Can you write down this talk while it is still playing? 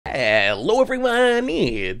Hello everyone,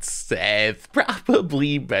 it's Seth,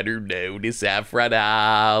 probably better known as Saffron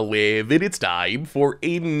Olive, and it's time for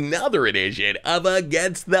another edition of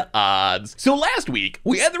Against the Odds. So last week,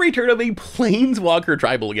 we had the return of a Planeswalker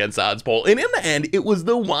Tribal Against Odds poll, and in the end, it was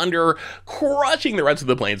the Wanderer crushing the rest of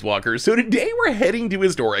the Planeswalkers. So today we're heading to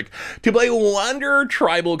Historic to play a Wanderer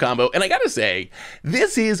Tribal combo, and I gotta say,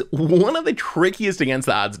 this is one of the trickiest Against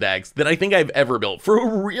the Odds decks that I think I've ever built, for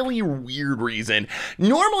a really weird reason.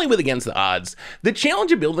 Normally with Against the Odds, the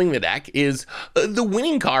challenge of building the deck is the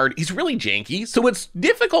winning card is really janky, so it's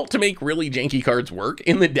difficult to make really janky cards work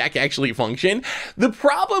and the deck actually function. The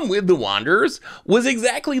problem with the Wanderers was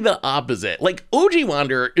exactly the opposite. Like, OG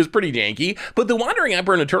Wanderer is pretty janky, but the Wandering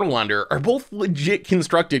Emperor and Eternal Wanderer are both legit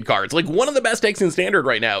constructed cards. Like, one of the best decks in Standard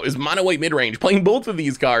right now is Mono White Midrange, playing both of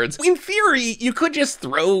these cards. In theory, you could just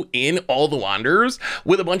throw in all the Wanderers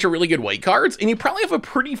with a bunch of really good white cards, and you probably have a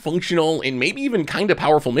pretty functional and maybe even kind of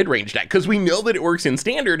powerful mid-range deck, because we know that it works in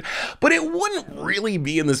Standard, but it wouldn't really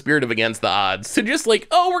be in the spirit of Against the Odds. So just like,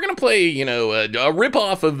 oh, we're gonna play, you know, a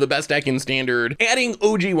rip-off of the best deck in Standard, adding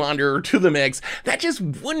OG Wanderer to the mix, that just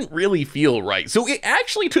wouldn't really feel right. So it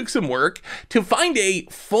actually took some work to find a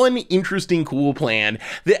fun, interesting, cool plan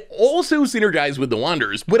that also synergized with the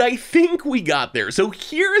Wanderers, but I think we got there. So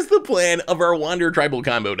here's the plan of our Wanderer Tribal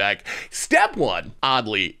combo deck. Step one,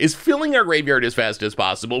 oddly, is filling our graveyard as fast as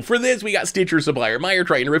possible. For this, we got Stitcher Supplier, Mire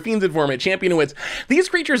Triton, Rafine's Informant, Champion of Wits. These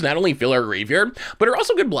creatures not only fill our graveyard, but are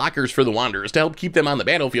also good blockers for the Wanderers to help keep them on the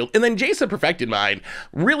battlefield. And then Jace, Perfected Mind,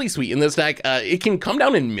 really sweet in this deck. It can come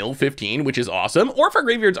down and mill 15, which is awesome. Or if our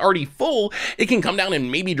graveyard's already full, it can come down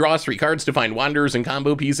and maybe draw us 3 cards to find Wanderers and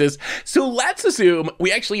combo pieces. So let's assume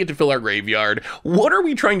we actually get to fill our graveyard. What are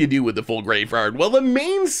we trying to do with the full graveyard? Well, the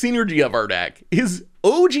main synergy of our deck is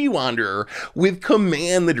OG Wanderer with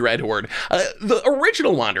Command the Dreadhorde. The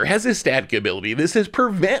original Wanderer has a static ability. This says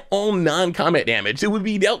prevent all non-combat damage that would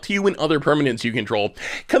be dealt to you and other permanents you control.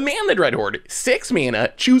 Command the Dreadhorde, 6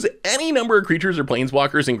 mana, choose any number of creatures or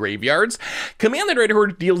planeswalkers in graveyards. Command the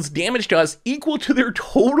Dreadhorde deals damage to us equal to their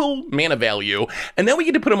total mana value, and then we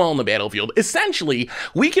get to put them all on the battlefield. Essentially,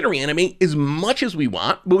 we can reanimate as much as we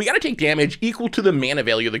want, but we gotta take damage equal to the mana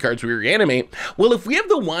value of the cards we reanimate. Well, if we have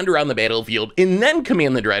the Wanderer on the battlefield and then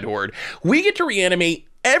Command the Dreadhorde, we get to reanimate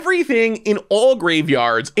everything in all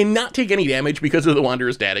graveyards and not take any damage because of the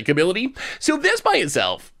Wanderer's static ability. So this by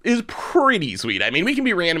itself is pretty sweet. I mean, we can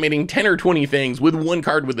be reanimating 10 or 20 things with one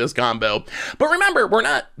card with this combo. But remember, we're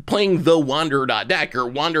not playing the Wanderer.deck or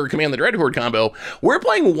Wanderer Command the Dreadhorde combo. We're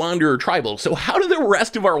playing Wanderer Tribal. So how do the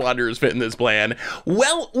rest of our Wanderers fit in this plan?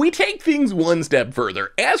 Well, we take things one step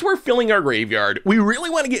further. As we're filling our graveyard, we really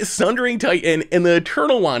want to get Sundering Titan and the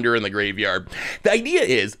Eternal Wanderer in the graveyard. The idea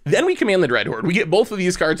is, then we Command the Dreadhorde. We get both of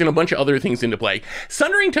these cards and a bunch of other things into play.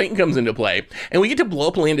 Sundering Titan comes into play, and we get to blow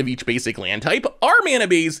up a land of each basic land type. Our mana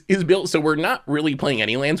base is built so we're not really playing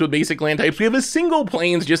any lands with basic land types. We have a single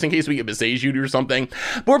plains just in case we get besieged or something,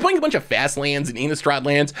 but we're playing a bunch of fast lands and Innistrad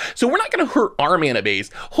lands, so we're not going to hurt our mana base.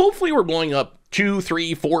 Hopefully we're blowing up 2,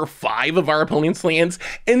 3, 4, 5 of our opponent's lands,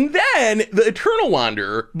 and then the Eternal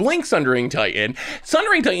Wanderer blinks Sundering Titan.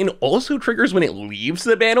 Sundering Titan also triggers when it leaves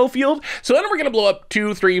the battlefield, so then we're going to blow up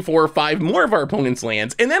 2, 3, 4, 5 more of our opponent's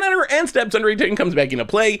lands, and then on our end step, Sundering Titan comes back into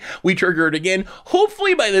play. We trigger it again.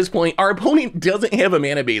 Hopefully by this point, our opponent doesn't have a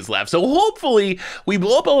mana base left, so hopefully we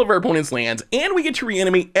blow up all of our opponent's lands, and we get to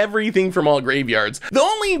reanimate everything from all graveyards. The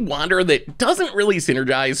only Wanderer that doesn't really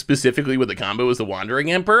synergize specifically with the combo is the Wandering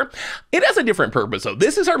Emperor. It has a different purpose. So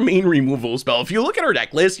this is our main removal spell. If you look at our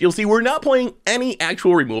deck list, you'll see we're not playing any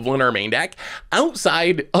actual removal in our main deck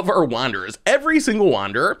outside of our Wanderers. Every single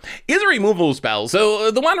Wanderer is a removal spell.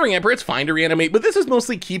 So the Wandering Emperor, it's fine to reanimate, but this is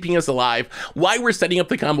mostly keeping us alive while we're setting up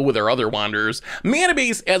the combo with our other Wanderers. Mana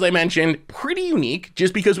base, as I mentioned, pretty unique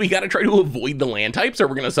just because we got to try to avoid the land type, so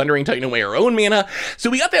we're going to Sundering Titan away our own mana.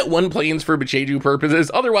 So we got that one plains for Becheju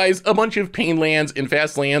purposes. Otherwise, a bunch of pain lands and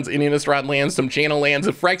fast lands and Innistrad lands, some channel lands,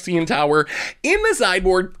 a Phyrexian Tower. In the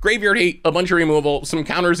sideboard, Graveyard Hate, a bunch of removal, some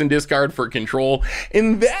counters and discard for control,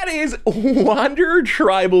 and that is Wanderer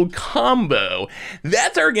Tribal combo.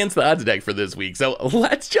 That's our Against the Odds deck for this week. So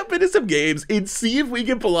let's jump into some games and see if we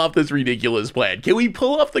can pull off this ridiculous plan. Can we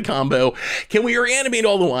pull off the combo? Can we reanimate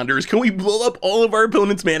all the Wanderers? Can we blow up all of our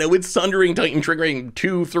opponent's mana with Sundering Titan triggering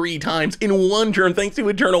 2, 3 times in one turn thanks to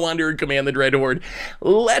Eternal Wanderer and Command the Dreadhorde?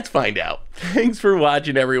 Let's find out. Thanks for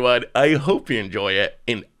watching, everyone. I hope you enjoy it,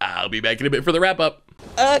 and I'll be back in a bit for the wrap-up.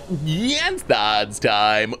 Against the Odds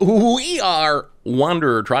time. We are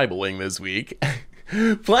Wanderer Tribaling this week.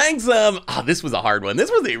 Playing some, this was a hard one. This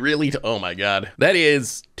was a really, oh my God. That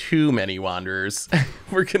is too many Wanderers.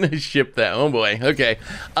 We're gonna ship that, oh boy, okay.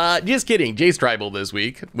 Just kidding, Jace Tribal this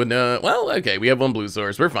week. But well, okay, we have one blue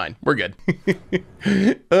source, we're fine, we're good.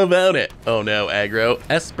 About it. Oh no, aggro,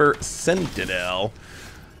 Esper Sentinel.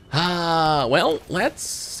 Well,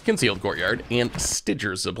 let's Concealed Courtyard and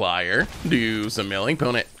Stitcher Supplier. Do some milling.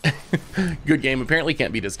 Opponent. Good game. Apparently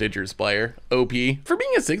can't beat a Stitcher Supplier. OP. For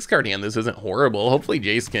being a 6-card hand, this isn't horrible. Hopefully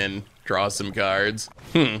Jace can draw some cards.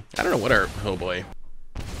 I don't know what our, oh boy.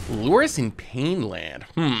 Lurrus in Painland.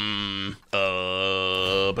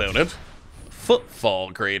 Opponent.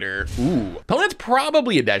 Footfall Crater. Ooh. Opponent's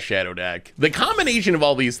probably a Death Shadow deck. The combination of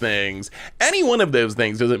all these things, any one of those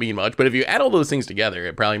things doesn't mean much, but if you add all those things together,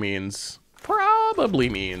 it probably means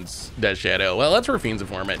Death Shadow. Well, let's Fiends of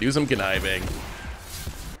Format, do some conniving.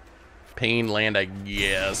 Painland, I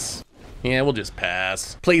guess. Yeah, we'll just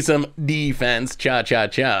pass. Play some defense,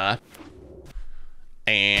 cha-cha-cha.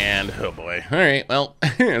 And, oh boy. All right, well,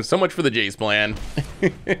 so much for the Jace plan.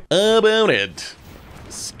 About it.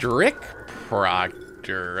 Strict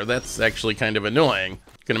Proctor. That's actually kind of annoying.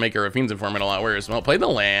 Gonna make our Fiends of Format a lot worse. Well, play the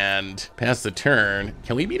land, pass the turn.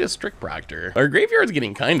 Can we beat a Strict Proctor? Our graveyard's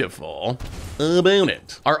getting kind of full. About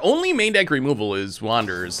it. Our only main deck removal is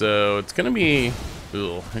Wanderers, so it's gonna be,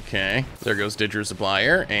 ooh, okay. There goes Stitcher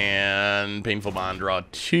Supplier and Painful Bond, draw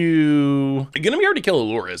 2. Gonna be hard to kill a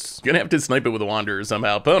Lurrus. Gonna have to snipe it with a Wanderer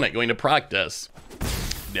somehow. Opponent going to proct us.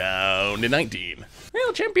 Down to 19.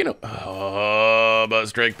 Well, champion. Oh, but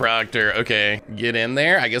Strict Proctor. Okay, get in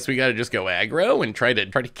there. I guess we gotta just go aggro and try to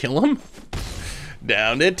kill him.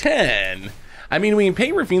 Down to 10. I mean, we can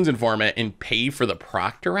pay Fiends in Format and pay for the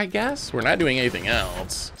Proctor, I guess. We're not doing anything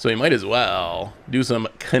else, so we might as well do some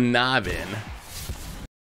conniving.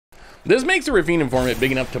 This makes a Fiend in Format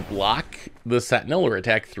big enough to block the Sentinel or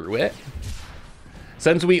attack through it.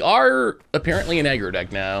 Since we are apparently an aggro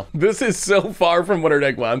deck now, this is so far from what our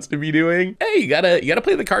deck wants to be doing. Hey, you gotta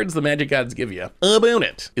play the cards the Magic Gods give you. About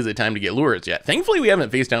it. Is it time to get Lurrus yet? Thankfully, we haven't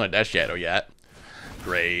faced down a Death Shadow yet.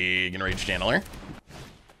 Great, Enraged Channeler.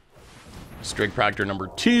 Strict Proctor number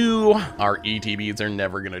 2. Our ETBs are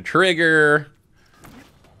never gonna trigger.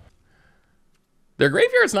 Their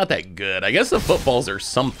graveyard's not that good. I guess the footballs are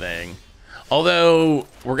something. Although,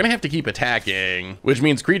 we're gonna have to keep attacking, which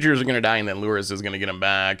means creatures are gonna die and then Lurrus is gonna get them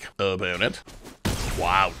back. Opponent.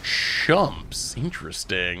 Wow, chumps.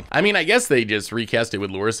 Interesting. I mean, I guess they just recast it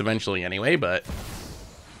with Lurrus eventually anyway, but...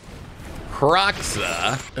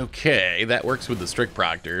 Kroxa. Okay, that works with the Strict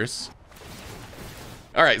Proctors.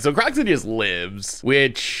 All right, so Kroxa just lives,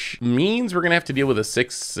 which means we're gonna have to deal with a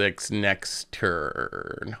 6/6 next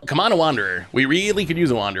turn. Come on, a Wanderer. We really could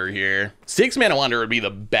use a Wanderer here. 6-mana Wanderer would be the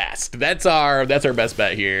best. That's our best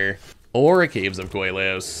bet here. Or a Caves of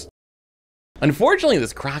Koilos. Unfortunately,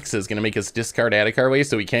 this Kroxa is gonna make us discard Atakar Waste,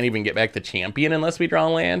 so we can't even get back the champion unless we draw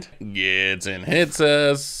land. Gets and hits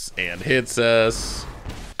us, and hits us.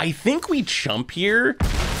 I think we chump here.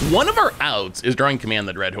 One of our outs is drawing Command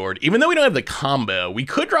the Dreadhorde. Even though we don't have the combo, we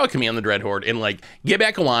could draw Command the Dreadhorde and like get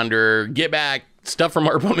back a Wanderer, get back stuff from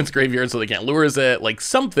our opponent's graveyard so they can't Lurrus it, like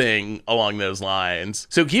something along those lines.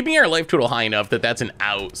 So keeping our life total high enough that that's an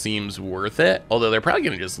out seems worth it. Although they're probably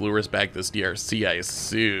gonna just Lurrus back this DRC, I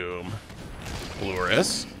assume.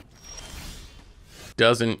 Lurrus.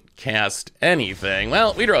 Doesn't cast anything.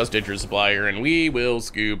 Well, we draw a Stitcher Supplier and we will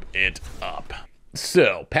scoop it up.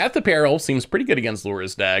 So, Path to Peril seems pretty good against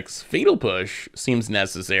Lurrus decks. Fatal Push seems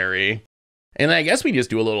necessary. And I guess we just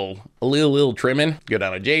do a little trimming. Go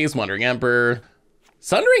down to Jace, Wandering Emperor.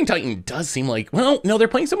 Sundering Titan does seem like, well, no, they're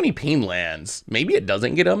playing so many pain lands. Maybe it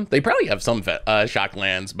doesn't get them. They probably have some shock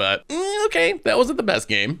lands, but okay, that wasn't the best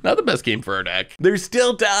game. Not the best game for our deck. There's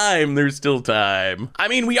still time. There's still time. I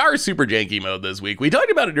mean, we are super janky mode this week. We talked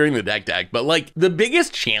about it during the deck, but like the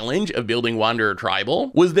biggest challenge of building Wanderer Tribal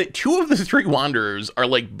was that 2 of the 3 Wanderers are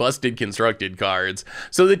like busted constructed cards.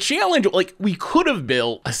 So the challenge, like we could have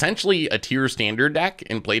built essentially a tier standard deck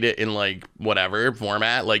and played it in like whatever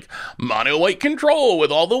format, like mono white control with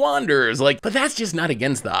all the Wanderers, like, but that's just not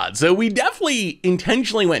against the odds. So we definitely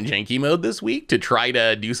intentionally went janky mode this week to try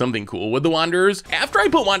to do something cool with the Wanderers. After I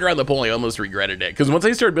put Wanderer on the poll, I almost regretted it, because once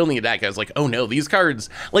I started building a deck, I was like, oh no, these cards,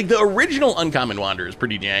 like the original Uncommon Wanderer is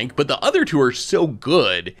pretty jank, but the other 2 are so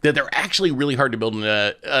good that they're actually really hard to build in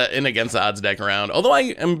an against the odds deck around, although I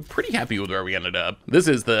am pretty happy with where we ended up. This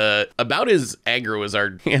is about as aggro as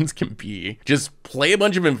our hands can be. Just play a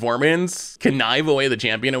bunch of Informants, connive away the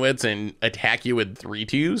Champion of Wits, and attack you with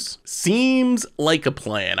 3/2s. Seems like a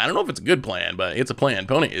plan. I don't know if it's a good plan, but it's a plan.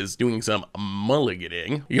 Opponent is doing some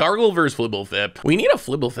mulliganing. Yargle versus Flibblethip. We need a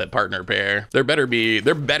Flibblethip partner pair. There better be a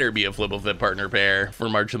Flibblethip partner pair for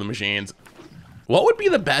March of the Machines. What would be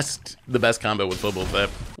the best combo with Flibblethip?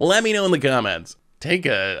 Well, let me know in the comments. Take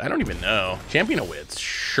I don't even know. Champion of Wits,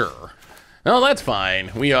 sure. No, that's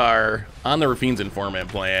fine. We are on the Rafine's Informant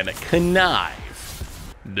plan. Connive.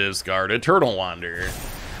 Discard a Turtle Wander.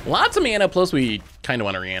 Lots of mana, plus we kind of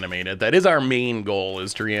want to reanimate it. That is our main goal,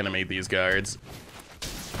 is to reanimate these cards.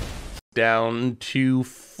 Down to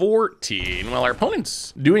 14. Well, our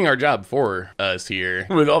opponent's doing our job for us here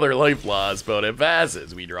with all their life loss, but it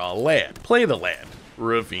passes. We draw a land. Play the land.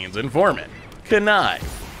 Rafine's Informant.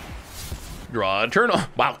 Connive. Draw Eternal.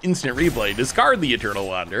 Wow, instant replay. Discard the Eternal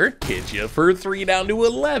Wander. Hit you for 3 down to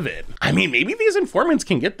 11. I mean, maybe these informants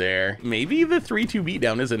can get there. Maybe the 3/2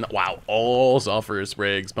 beatdown isn't. Wow, all Sulfur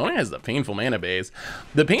Sprigs. Opponent has the Painful Mana Base.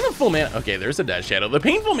 The Painful Mana. Okay, there's a Death Shadow. The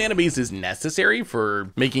Painful Mana Base is necessary for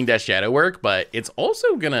making Death Shadow work, but it's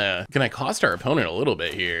also gonna cost our opponent a little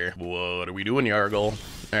bit here. What are we doing, Yargle? All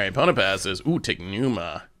right, opponent passes. Ooh,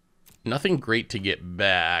 Technuma. Nothing great to get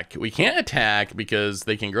back. We can't attack because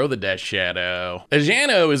they can grow the Death Shadow. The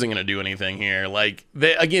Jano isn't gonna do anything here. Like,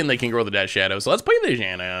 they can grow the Death Shadow, so let's play the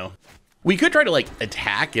Jano. We could try to like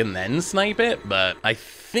attack and then snipe it, but I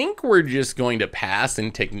think we're just going to pass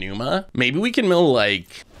and Technuma. Maybe we can mill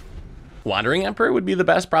like Wandering Emperor would be the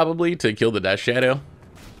best probably to kill the Death Shadow.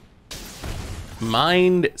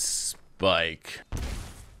 Mind Spike.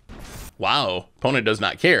 Wow, opponent does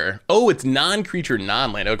not care. Oh, it's non-creature,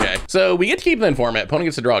 non-land, okay. So we get to keep the Informant, opponent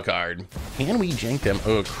gets to draw a card. Can we jank them?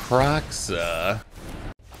 Oh, Croxa.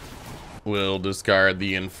 We'll discard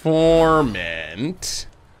the Informant.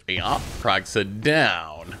 Yeah, Croxa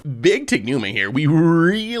down. Big Technuma here. We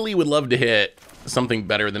really would love to hit something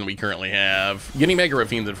better than we currently have. Getting back a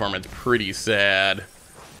Rafine's Informant's pretty sad.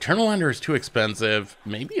 Eternal Wander is too expensive.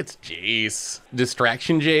 Maybe it's Jace.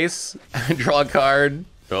 Distraction Jace, draw a card.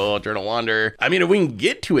 Oh, Eternal Wander. I mean, if we can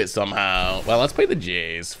get to it somehow. Well, let's play the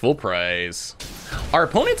Jays, full price. Our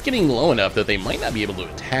opponent's getting low enough that they might not be able to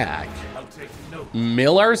attack.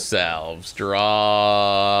 Mill ourselves, draw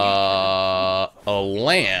a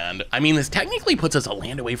land. I mean, this technically puts us a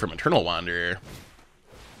land away from Eternal Wander.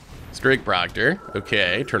 Strike Proctor,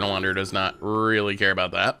 okay. Eternal Wander does not really care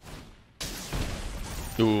about that.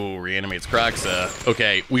 Ooh, reanimates Croxa.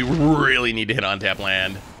 Okay, we really need to hit untap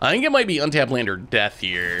land. I think it might be untap land or death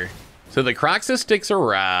here. So the Croxa sticks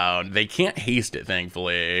around. They can't haste it,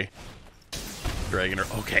 thankfully. Dragon,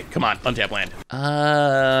 okay, come on, untap land.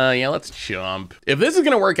 Yeah, let's jump. If this is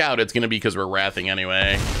gonna work out, it's gonna be because we're wrathing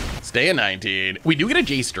anyway. Stay at 19. We do get a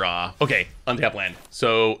Jace draw. Okay, untap land.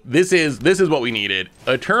 So this is what we needed.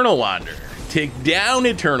 Eternal Wander. Take down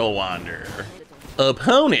Eternal Wander.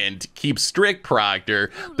 Opponent keeps Strict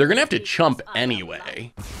Proctor. They're gonna have to chump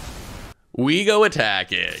anyway. We go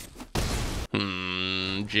attacking.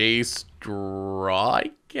 Jace draw,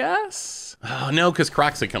 I guess? Oh no, because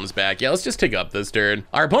Croxa comes back. Yeah, let's just take up this turn.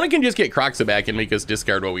 Our opponent can just get Croxa back and make us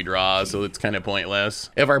discard what we draw, so it's kind of pointless.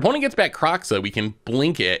 If our opponent gets back Croxa, we can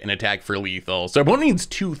blink it and attack for lethal. So our opponent needs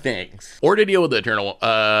 2 things. Or to deal with the Eternal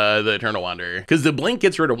Wander, because the blink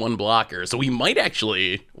gets rid of 1 blocker, so we might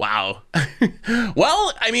actually, wow.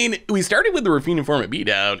 Well, I mean, we started with the Rafine Informant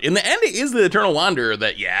beatdown. In the end, it is the Eternal Wander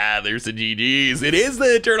that, yeah, there's the GGs. It is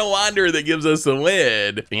the Eternal Wander that gives us the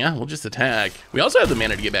win. Yeah, we'll just attack. We also have the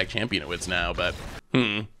mana to get back Champion of Wits now, but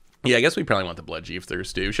yeah, I guess we probably want the Blood Chief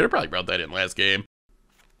Thirst too. Should have probably brought that in last game.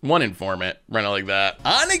 1 Informant, run it like that.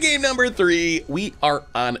 On to game number 3, we are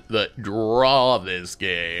on the draw this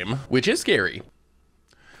game, which is scary.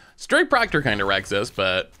 Strike Proctor kind of wrecks us,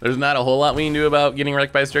 but there's not a whole lot we can do about getting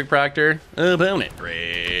wrecked by Strike Proctor. Opponent,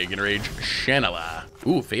 Dragon Rage Channeler.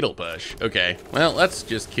 Ooh, Fatal Push. Okay, well, let's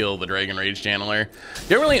just kill the Dragon Rage Channeler.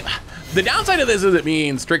 Don't really. The downside of this is it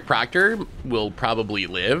means Strict Proctor will probably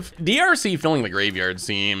live. DRC filling the graveyard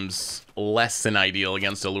seems less than ideal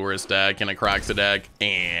against a Lurrus deck and a Croxa deck.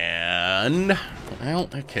 And, well,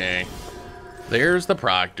 okay. There's the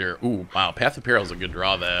Proctor. Ooh, wow, Path of Peril is a good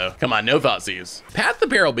draw, though. Come on, no Thoughtseize. Path of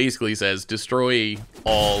Peril basically says destroy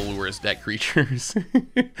all Lurrus deck creatures.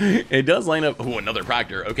 It does line up. Ooh, another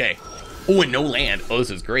Proctor. Okay. Ooh, and no land. Oh,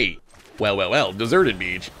 this is great. Well, well, well. Deserted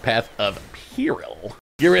Beach. Path of Peril.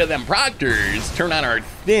 Get rid of them Proctors. Turn on our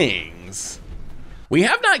things. We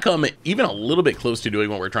have not come even a little bit close to doing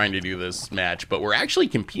what we're trying to do this match, but we're actually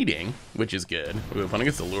competing, which is good. Ooh, opponent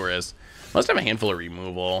gets the Lurrus. Must have a handful of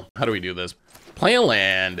removal. How do we do this? Play a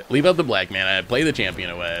land, leave out the black mana, play the Champion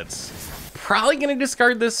of Wits. probably gonna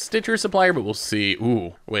discard this Stitcher Supplier, but we'll see.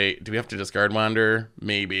 Ooh, wait, do we have to discard Wander?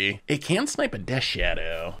 Maybe. It can snipe a Death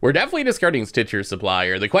Shadow. We're definitely discarding Stitcher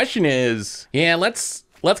Supplier. The question is, yeah, let's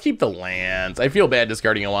keep the lands. I feel bad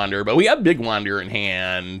discarding a Wander, but we have big Wander in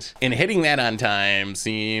hand, and hitting that on time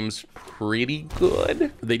seems pretty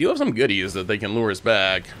good. They do have some goodies that they can lure us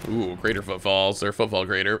back. Ooh, Crater Footfalls, or Footfall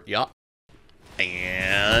Crater, yup.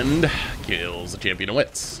 And kills the Champion of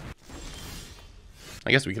Wits. I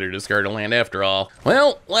guess we could have discarded a land after all.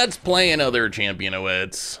 Well, let's play another Champion of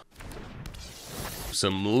Wits.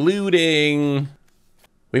 Some looting.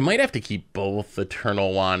 We might have to keep both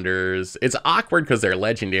Eternal Wanders. It's awkward because they're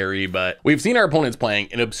legendary, but we've seen our opponents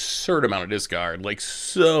playing an absurd amount of discard, like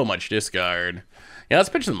so much discard. Yeah, let's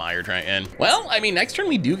pitch the Mire Triton. Well, I mean, next turn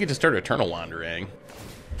we do get to start Eternal Wandering.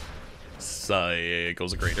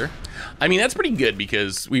 Cycles a Crater. I mean, that's pretty good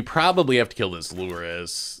because we probably have to kill this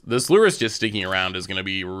Lurrus. This Lurrus just sticking around is gonna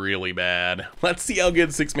be really bad. Let's see how good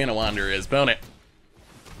 6-mana Wander is. Opponent.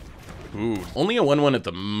 Ooh, only a 1/1 at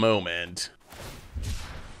the moment.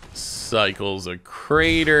 Cycles a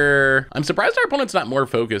Crater. I'm surprised our opponent's not more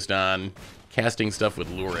focused on casting stuff with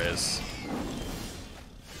Lurrus.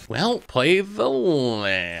 Well, play the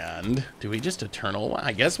land. Do we just Eternal?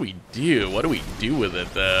 I guess we do. What do we do with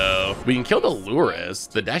it though? We can kill the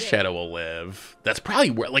Lurrus. The Death Shadow will live. That's probably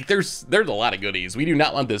where, like, there's a lot of goodies. We do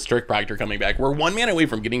not want this Strict Proctor coming back. We're 1 mana away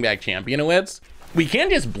from getting back Champion of Wits. We can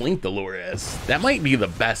just blink the Lurrus. That might be the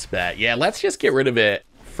best bet. Yeah, let's just get rid of it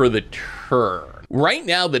for the turn. Right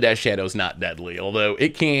now, the Death Shadow's not deadly, although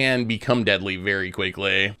it can become deadly very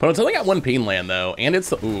quickly. But it's only got 1 pain land though, and it's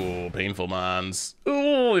the, ooh, Painful Mons.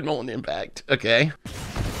 Ooh, it won't impact. Okay.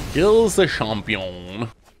 Kills the champion.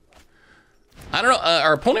 I don't know,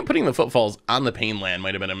 our opponent putting the Footfalls on the pain land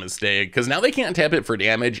might have been a mistake, because now they can't tap it for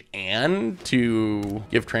damage and to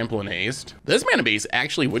give Trample and Haste. This mana base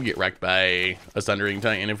actually would get wrecked by a Sundering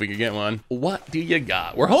Titan if we could get one. What do you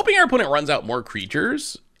got? We're hoping our opponent runs out more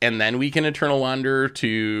creatures, and then we can Eternal Wander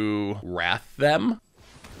to Wrath them.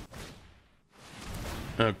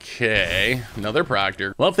 Okay, another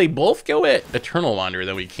Proctor. Well, if they both go at Eternal Wander,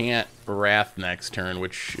 then we can't Wrath next turn,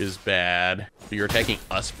 which is bad. So you're attacking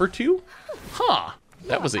us for 2? Huh,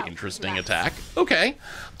 that was an interesting attack. Okay,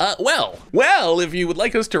 well, if you would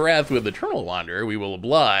like us to Wrath with Eternal Wander, we will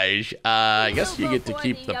oblige. I guess you get to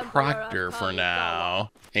keep the Proctor for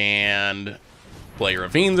now. And play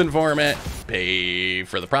Ravine's Informant, pay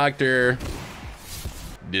for the Proctor,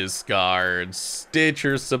 discard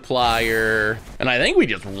Stitcher Supplier, and I think we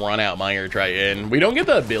just run out Mire Triton. We don't get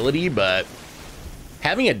the ability, but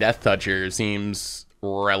having a Death Toucher seems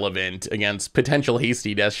relevant against potential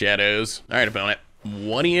hasty Death Shadows. All right, opponent,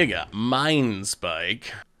 what do you got? Mind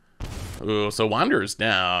Spike. Ooh, so Wander's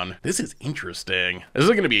down. This is interesting.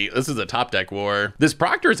 This is a top deck war. This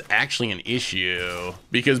Proctor is actually an issue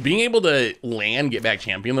because being able to land, get back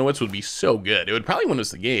Champion of the Wits would be so good. It would probably win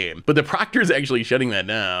us the game, but the Proctor is actually shutting that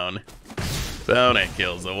down. Opponent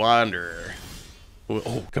kills the Wanderer.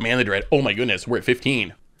 Oh, Command the Dread. Oh my goodness, we're at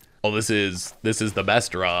 15. Oh, this is the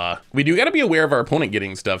best draw. We do gotta be aware of our opponent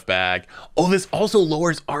getting stuff back. Oh, this also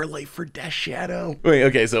lowers our life for Death Shadow. Wait,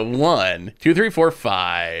 okay, so 1, 2, 3, 4,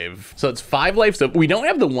 5. So it's 5 life, so we don't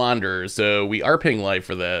have the Wanderer, so we are paying life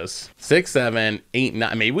for this. 6, 7, 8,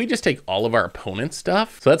 9, maybe we just take all of our opponent's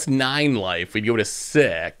stuff. So that's 9 life, we'd go to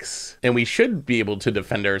 6, and we should be able to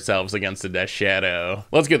defend ourselves against the Death Shadow.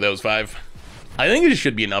 Let's get those 5. I think this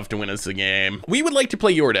should be enough to win us the game. We would like to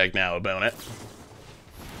play your deck now, opponent.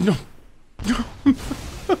 No.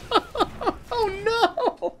 Oh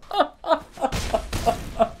no.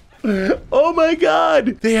 Oh my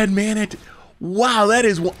god. They had mana. Wow, that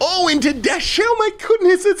is, oh, into Death Shadow. Oh my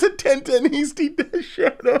goodness, it's a 10-10 hasty Death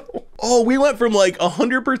Shadow. Oh, we went from like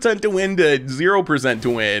 100% to win to 0% to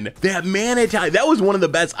win. That Mana Tide, that was one of the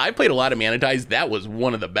best. I played a lot of Mana Tides. That was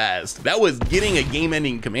one of the best. That was getting a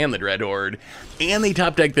game-ending command, the Dreadhorde. And they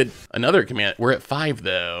top decked another command. We're at 5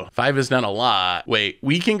 though. 5 is not a lot. Wait,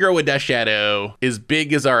 we can grow a Death Shadow as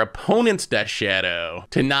big as our opponent's Death Shadow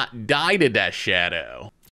to not die to Death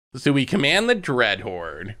Shadow. So we command the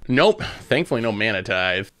Dreadhorde. Nope, thankfully no Mana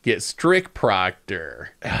Tithe. Get Strict Proctor.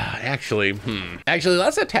 Actually,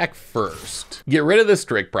 let's attack first. Get rid of the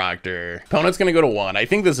Strict Proctor. Opponent's gonna go to 1. I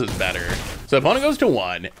think this is better. So opponent goes to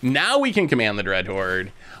 1. Now we can command the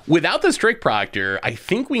Dreadhorde. Without the Strict Proctor, I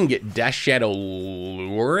think we can get Death Shadow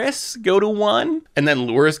Lurrus go to 1, and then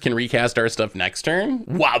Lurrus can recast our stuff next turn.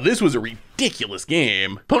 Wow, this was a ridiculous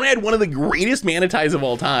game. Opponent had one of the greatest Mana Tides of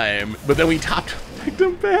all time, but then we top decked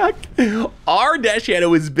him back. Our Death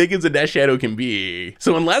Shadow is as big as a Death Shadow can be.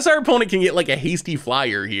 So unless our opponent can get like a hasty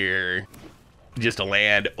flyer here, just a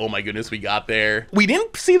land. Oh my goodness, we got there. We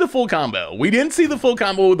didn't see the full combo. We didn't see the full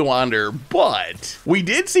combo with the Wander, but we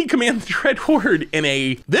did see Command the Dreadhorde in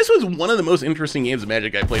a, this was one of the most interesting games of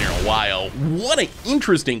Magic I played in a while. What an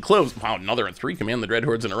interesting close. Wow, another 3 Command the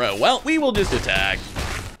Dreadhordes in a row. Well, we will just attack.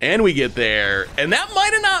 And we get there, and that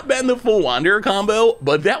might have not been the full Wanderer combo,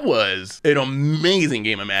 but that was an amazing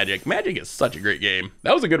game of Magic. Magic is such a great game.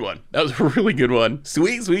 That was a good one. That was a really good one.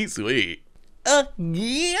 Sweet, sweet, sweet.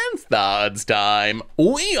 Against the odds time,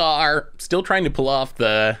 we are still trying to pull off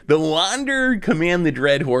the Wander Command the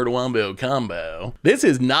Dreadhorde Wombo combo. This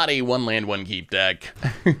is not a 1 land 1 keep deck.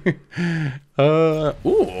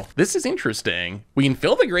 Ooh, this is interesting. We can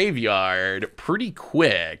fill the graveyard pretty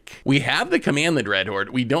quick. We have the Command the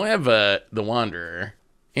Dreadhorde. We don't have the Wanderer.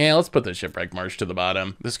 Yeah, let's put the Shipwreck Marsh to the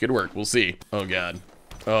bottom. This could work, we'll see. Oh God.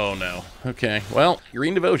 Oh no, okay. Well,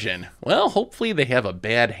 Green Devotion. Well, hopefully they have a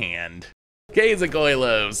bad hand.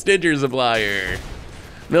 Kazakoilo, Stitcher Supplier,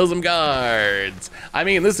 mill some cards. I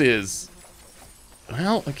mean, this is,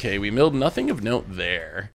 well, okay, we milled nothing of note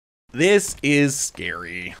there. This is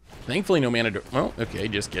scary. Thankfully, no mana, well, okay,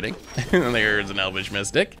 just kidding. There's an Elvish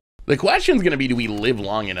Mystic. The question's gonna be, do we live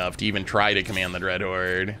long enough to even try to Command the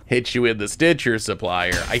Dreadhorde? Hit you with the Stitcher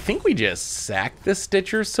Supplier. I think we just sack the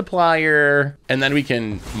Stitcher Supplier, and then we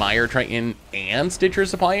can Mire Triton and Stitcher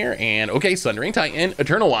Supplier, and okay, Sundering Titan,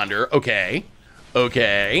 Eternal Wander, okay.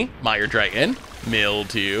 Okay, Mire Triton, mill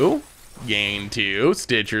 2, gain 2,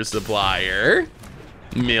 Stitcher Supplier,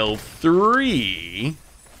 mill 3,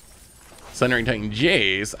 Sundering Titan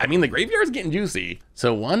Jace. I mean, the graveyard's getting juicy.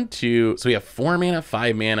 So 1, 2, so we have 4 mana,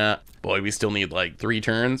 5 mana. Boy, we still need like 3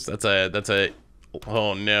 turns. That's a,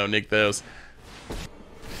 oh no, Nykthos.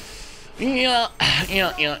 Yeah.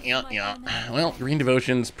 Well, Green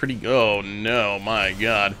Devotion's pretty, oh no, my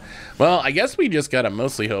God. Well, I guess we just gotta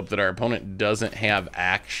mostly hope that our opponent doesn't have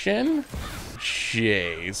action.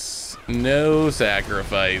 Jace, no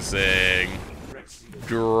sacrificing,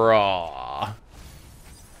 draw.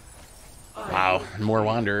 Wow, more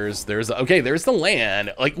Wanderers. There's the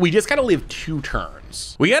land. Like, we just gotta live 2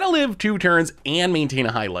 turns. We gotta live 2 turns and maintain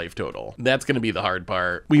a high life total. That's gonna be the hard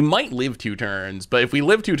part. We might live 2 turns, but if we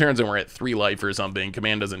live 2 turns and we're at 3 life or something,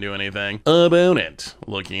 Command doesn't do anything. Opponent,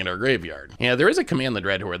 looking at our graveyard. Yeah, there is a Command the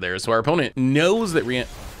Dreadhorde there, so our opponent knows that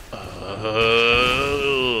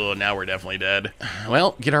oh, now we're definitely dead.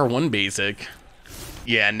 Well, get our 1 basic.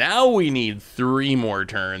 Yeah, now we need 3 more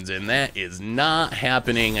turns, and that is not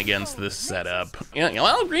happening against this setup. Yeah,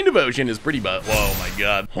 well, Green Devotion is pretty whoa, my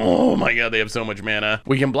God. Oh my God, they have so much mana.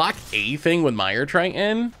 We can block a thing with Mire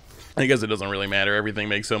Triton. I guess it doesn't really matter. Everything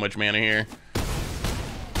makes so much mana here.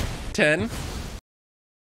 10.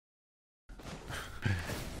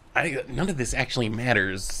 None of this actually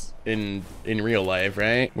matters in real life,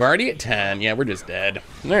 right? We're already at 10. Yeah, we're just dead.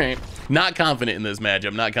 All right. Not confident in this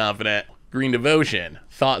matchup, not confident. Green Devotion.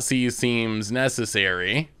 Thoughtseize seems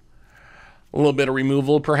necessary. A little bit of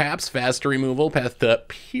removal, perhaps. Faster removal. Path to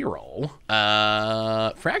Peril.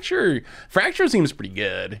 Fracture seems pretty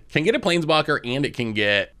good. Can get a Planeswalker, and it can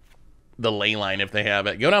get the Leyline if they have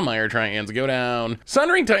it. Go down Mire Tritons, go down.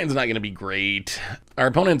 Sundering Titan's not gonna be great. Our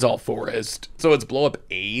opponent's all forest, so it's blow up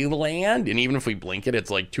a land, and even if we blink it, it's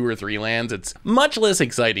like 2 or 3 lands. It's much less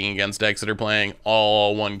exciting against decks that are playing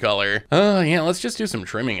all 1 color. Yeah, let's just do some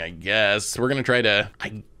trimming, I guess. We're gonna try to,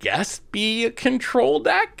 I guess, be a control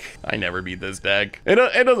deck. I never beat this deck. It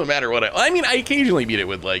doesn't matter what I mean, I occasionally beat it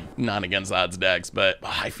with like non-against odds decks, but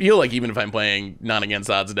I feel like even if I'm playing non-against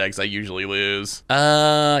odds decks, I usually lose.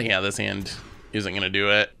 Yeah, this hand isn't gonna do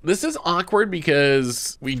it. This is awkward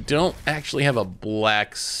because we don't actually have a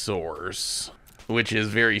black source, which is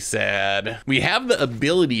very sad. We have the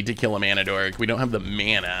ability to kill a mana dork. We don't have the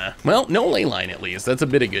mana. Well, no Leyline at least. That's a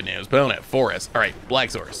bit of good news. Opponent, forest. All right,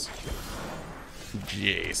 black source.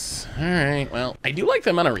 Jace. All right, well, I do like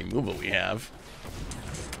the amount of removal we have.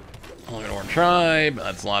 Or Tribe,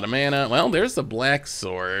 that's a lot of mana. Well, there's the black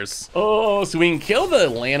source. Oh, so we can kill the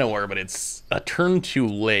Llanowar, but it's a turn too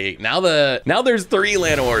late. Now there's 3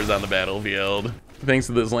 Llanowars on the battlefield, thanks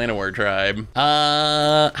to this Llanowar tribe.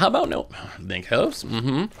 How about no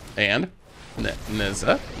Nykthos? And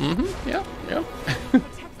Nissa. Yeah.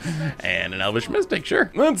 And an Elvish Mystic,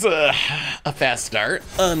 sure. That's a fast start.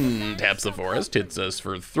 Untaps the forest, hits us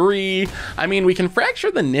for 3. I mean, we can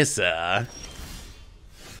fracture the Nissa.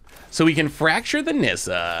 So we can fracture the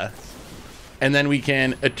Nissa, and then we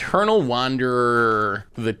can Eternal Wanderer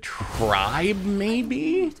the tribe,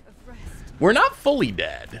 maybe? We're not fully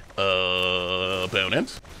dead,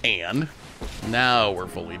 opponent. And now we're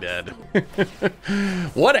fully dead.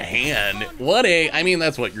 What a hand. I mean,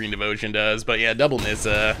 that's what Green Devotion does, but yeah, double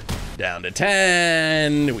Nissa. Down to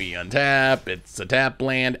 10, we untap, it's a tap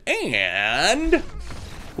land, and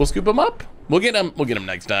we'll scoop him up. We'll get him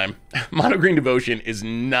next time. Mono Green Devotion is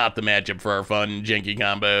not the matchup for our fun, janky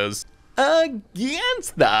combos.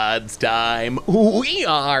 Against the odds time, we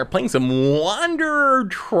are playing some Wanderer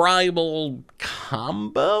Tribal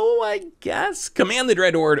combo, I guess. Command the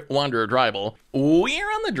Dreadhorde, Wanderer Tribal.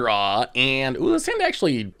 We're on the draw, and ooh, this hand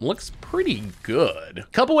actually looks pretty good.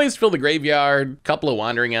 Couple ways to fill the graveyard, couple of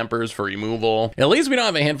Wandering Emperors for removal. At least we don't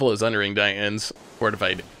have a handful of Sundering Titans.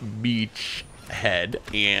 Fortified Beach Head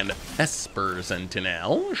and Esper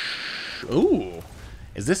Sentinel. Ooh,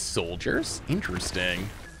 is this soldiers? Interesting.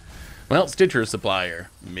 Well, Stitcher Supplier,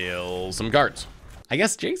 mill some cards. I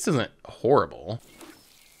guess Jace isn't horrible.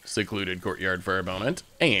 Secluded Courtyard for our opponent,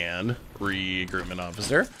 and Recruitment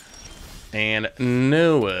Officer. And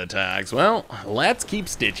no attacks. Well, let's keep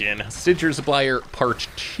stitching. Stitcher Supplier Part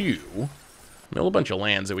 2. Mill a bunch of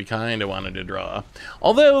lands that we kind of wanted to draw.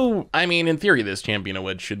 Although, I mean, in theory, this Champion of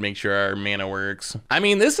Woods should make sure our mana works. I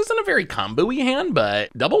mean, this isn't a very combo-y hand,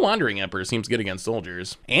 but double Wandering Emperor seems good against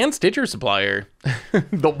soldiers. And Stitcher Supplier.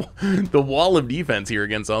 the wall of defense here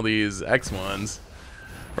against all these X1s.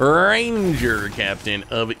 Ranger Captain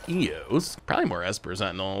of Eos. Probably more Esper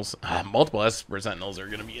Sentinels. Multiple Esper Sentinels are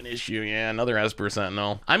going to be an issue. Yeah, another Esper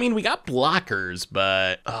Sentinel. I mean, we got blockers,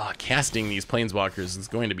 but casting these Planeswalkers is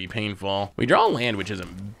going to be painful. We draw a land, which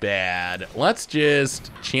isn't bad. Let's just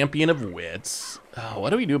Champion of Wits.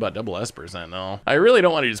 What do we do about double Esper Sentinel? I really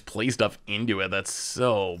don't want to just play stuff into it. That's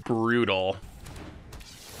so brutal.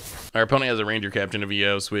 Our opponent has a Ranger Captain of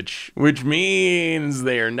Eos, which means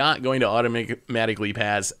they are not going to automatically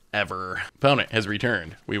pass ever. Opponent has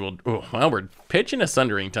returned. We will, well, we're pitching a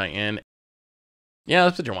Sundering Titan. Yeah,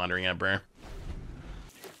 let's pitch a Wandering Emperor.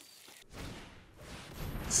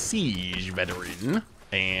 Siege Veteran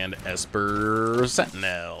and Esper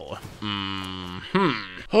Sentinel.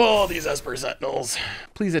 Oh, these Esper Sentinels.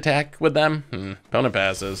 Please attack with them. Opponent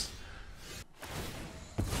passes.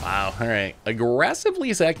 Wow, all right.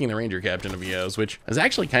 Aggressively sacking the Ranger Captain of Eos, which is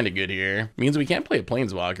actually kind of good here. Means we can't play a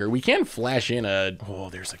Planeswalker. We can flash in a,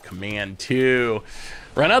 there's a command too.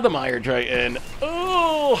 Run out the Mire Triton.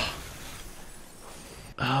 Oh,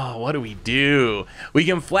 what do we do? We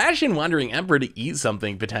can flash in Wandering Emperor to eat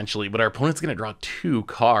something potentially, but our opponent's gonna draw 2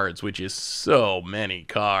 cards, which is so many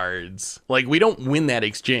cards. Like, we don't win that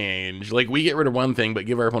exchange. Like, we get rid of 1 thing, but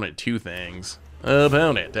give our opponent 2 things.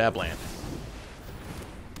 Opponent, tap land.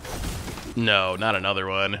 No, not another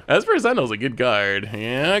one. Esper Sentinel's a good card.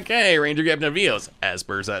 Yeah, okay, Ranger Captain of Eos.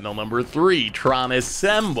 Esper Sentinel number 3, Tron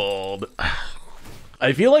Assembled.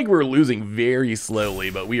 I feel like we're losing very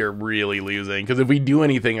slowly, but we are really losing, because if we do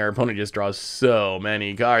anything, our opponent just draws so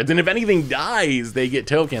many cards. And if anything dies, they get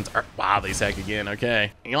tokens. Wow, they sack again,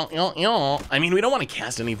 okay. I mean, we don't want to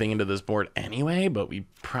cast anything into this board anyway, but we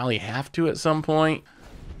probably have to at some point.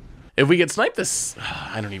 If we could snipe this,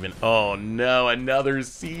 oh no, another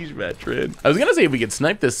Siege Veteran. I was gonna say if we could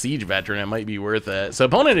snipe this Siege Veteran, it might be worth it. So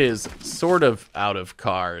opponent is sort of out of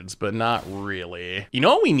cards, but not really. You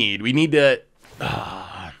know what we need? We need to,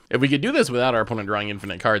 if we could do this without our opponent drawing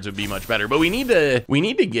infinite cards, it would be much better. But we need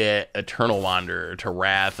to get Eternal Wanderer to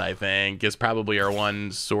Wrath, I think, is probably our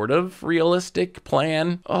one sort of realistic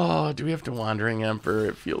plan. Oh, do we have to Wandering Emperor?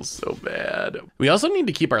 It feels so bad. We also need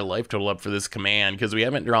to keep our life total up for this command, because we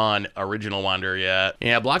haven't drawn Original Wanderer yet.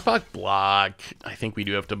 Yeah, block. I think we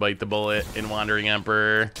do have to bite the bullet in Wandering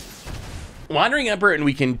Emperor. Wandering Emperor, and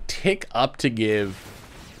we can tick up to give,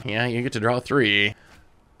 yeah, you get to draw 3.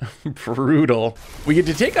 Brutal. We get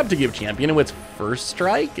to take up to give Champion of Wits first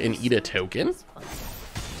strike and eat a token.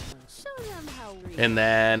 And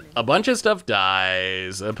then a bunch of stuff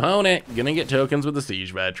dies. Opponent gonna get tokens with the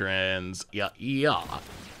Siege Veterans. Yeah.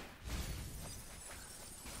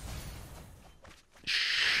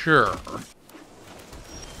 Sure.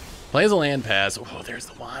 Plays a land pass. Oh, there's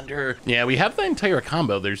the Wanderer. Yeah, we have the entire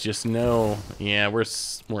combo. There's just no, yeah, we're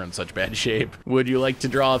in such bad shape. Would you like to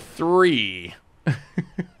draw 3?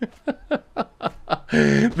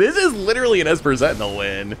 This is literally an Esper Sentinel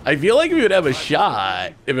win. I feel like we would have a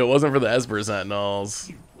shot if it wasn't for the Esper Sentinels.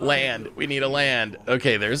 Land, we need a land.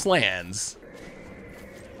 Okay, there's lands.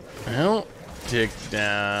 Well, tick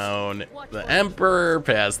down the Emperor,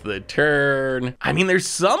 pass the turn. I mean, there's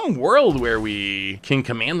some world where we can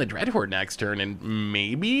command the Dreadhorde next turn and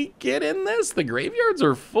maybe get in this. The graveyards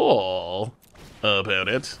are full.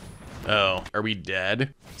 Opponent. Oh, are we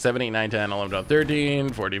dead? 7, 8, 9, 10, 11, 12, 13,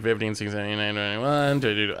 14, 15, 16, 17, 18, 19, 21,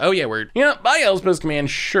 22. Oh yeah, by Elspeth's command,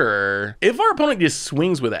 sure. If our opponent just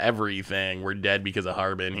swings with everything, we're dead because of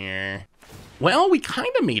Harbin here. Well, we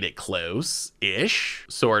kind of made it close-ish,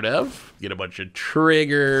 sort of. Get a bunch of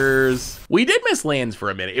triggers. We did miss lands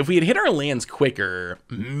for a minute. If we had hit our lands quicker,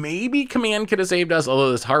 maybe Command could have saved us,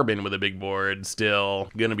 although this Harbin with a big board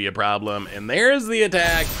still gonna be a problem. And there's the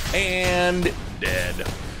attack, and dead.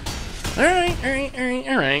 All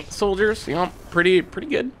right. Soldiers, you know, pretty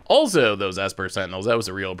good. Also, those Esper Sentinels, that was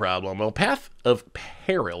a real problem. Well, Path of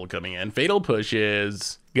Peril coming in. Fatal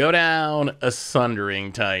pushes. Go down a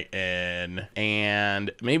Sundering Titan.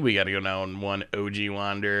 And maybe we gotta go down one OG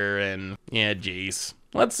Wander and, yeah, Jace.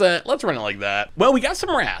 Let's run it like that. Well, we got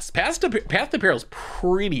some Rasp. Path to Peril's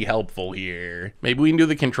pretty helpful here. Maybe we can do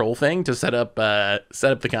the control thing to set up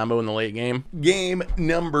the combo in the late game. Game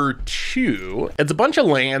number 2. It's a bunch of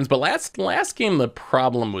lands, but last game the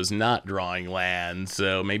problem was not drawing lands,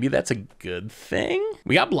 so maybe that's a good thing.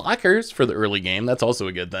 We got blockers for the early game. That's also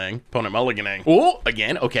a good thing. Opponent mulliganing. Oh,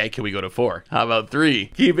 again. Okay, can we go to 4? How about 3?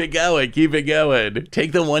 Keep it going. Keep it going.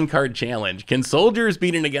 Take the 1-card challenge. Can soldiers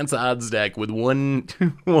beat an against the odds deck with one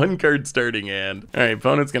card starting hand? All right,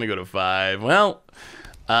 opponent's gonna go to 5. Well,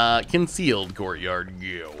 concealed courtyard,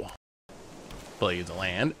 go. Plays a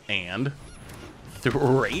land and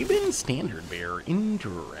Thraben Standard Bearer.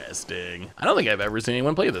 Interesting. I don't think I've ever seen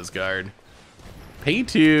anyone play this card. Pay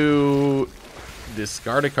 2,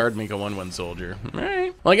 discard a card, make a 1/1 soldier. All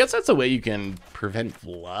right. Well, I guess that's a way you can prevent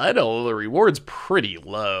flood, although the reward's pretty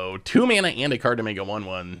low. 2 mana and a card to make a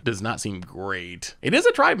 1/1 does not seem great. It is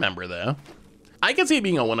a tribe member though. I could see it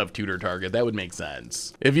being a 1-of tutor target. That would make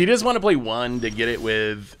sense. If you just want to play 1 to get it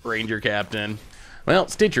with Ranger Captain, well,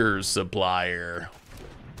 Stitcher's Supplier.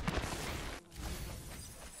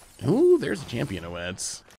 Ooh, there's a Champion of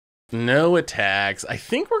Wits. No attacks. I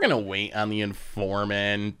think we're gonna wait on the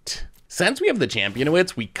Informant. Since we have the Champion of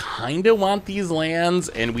Wits, we kind of want these lands,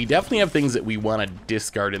 and we definitely have things that we want to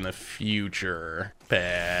discard in the future.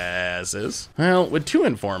 Passes. Well, with 2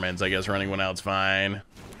 Informants, I guess running 1 out's fine.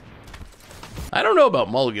 I don't know about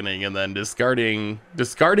mulliganing and then discarding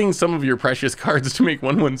some of your precious cards to make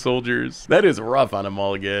 1/1 soldiers. That is rough on a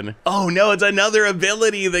mulligan. Oh no, it's another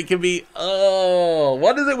ability that can be, oh,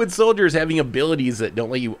 what is it with soldiers having abilities that don't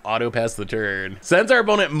let you auto pass the turn? Since our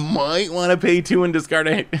opponent might want to pay 2 and discard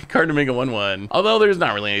a card to make a 1/1, although there's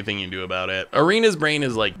not really anything you can do about it. Arena's brain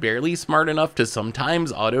is like barely smart enough to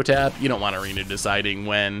sometimes auto tap. You don't want Arena deciding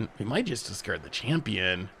when. We might just discard the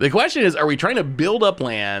champion. The question is, are we trying to build up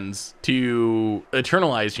lands to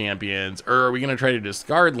eternalize champions, or are we gonna try to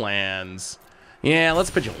discard lands? Yeah,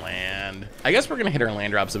 let's pitch a land. I guess we're gonna hit our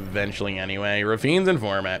land drops eventually anyway. Rafine's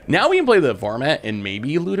Informant. Now we can play the format and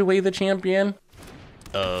maybe loot away the champion.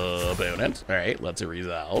 Opponent. All right, let's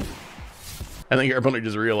resolve. I think our opponent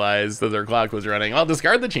just realized that their clock was running. I'll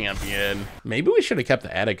discard the champion. Maybe we should have kept the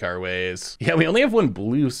Adhikar ways. Yeah, we only have 1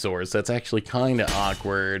 blue source. That's actually kind of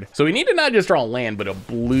awkward. So we need to not just draw a land, but a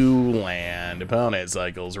blue land. Opponent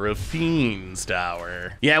cycles Rafine's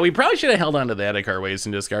Tower. Yeah, we probably should have held on to the Adhikar ways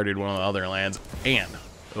and discarded one of the other lands. And,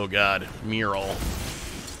 oh god, Mural.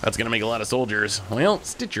 That's gonna make a lot of soldiers. Well,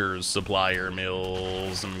 Stitcher's Supplier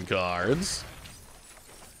mills some cards.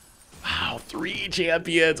 Wow, 3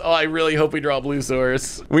 champions. Oh, I really hope we draw a blue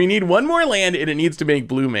source. We need 1 more land and it needs to make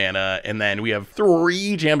blue mana. And then we have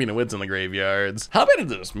 3 Champion of Wits in the graveyards. How bad is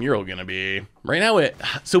this Mural gonna be? Right now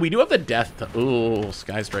so we do have the death, oh,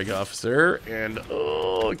 Sky Strike Officer, and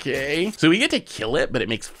okay. So we get to kill it, but it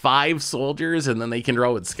makes 5 soldiers and then they can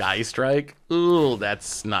draw with Sky Strike. Ooh,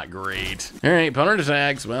 that's not great. All right, opponent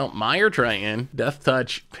attacks. Well, Mire Triton, Death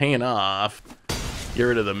Touch paying off. Get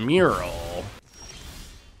rid of the Mural.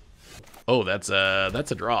 Oh, that's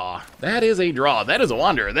a draw. That is a draw. That is a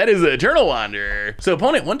Wanderer. That is an Eternal Wanderer. So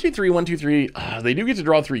opponent 1, 2, 3, 1, 2, 3. They do get to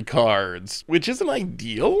draw 3 cards, which isn't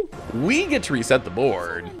ideal. We get to reset the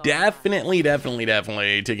board. Definitely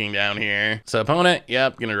ticking down here. So opponent,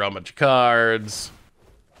 yep, gonna draw a bunch of cards.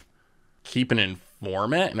 Keep an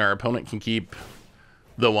Informant, and our opponent can keep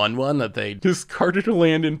the 1/1 that they discarded a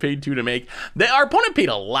land and paid 2 to make. Our opponent paid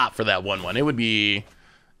a lot for that 1/1. It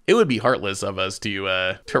would be heartless of us to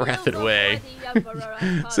wrath it away.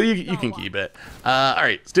 So you can keep it. All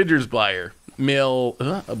right, Stitcher's Supplier. Mill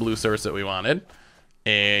a blue source that we wanted.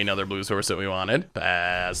 Another blue source that we wanted.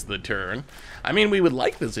 Pass the turn. I mean, we would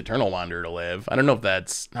like this Eternal Wanderer to live. I don't know if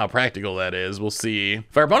that's how practical that is. We'll see.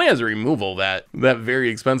 If our opponent has a removal, that very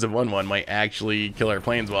expensive 1/1 might actually kill our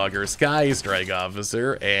Planeswalker. Sky Strike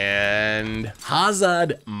Officer and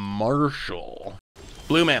Hazad Marshal.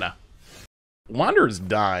 Blue mana. Wanderer's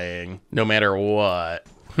dying no matter what.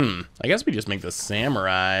 I guess we just make the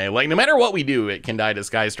samurai. Like, no matter what we do, it can die to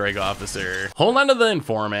Sky Strike Officer. Hold on to the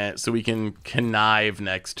informant so we can connive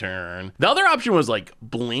next turn. The other option was like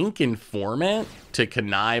blink informant to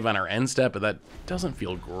connive on our end step, but that doesn't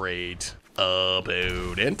feel great.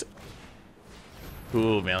 Opponent.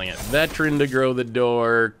 Ooh, Valiant Veteran to grow the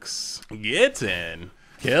dorks. Gets in.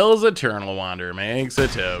 Kills Eternal Wander, makes a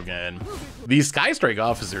token. These Sky Strike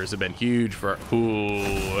Officers have been huge for,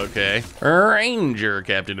 ooh, okay. Ranger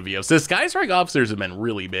Captain of Eos. The Sky Strike Officers have been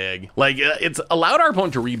really big. Like, it's allowed our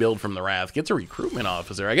opponent to rebuild from the Wrath. Gets a Recruitment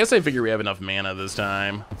Officer. I guess I figure we have enough mana this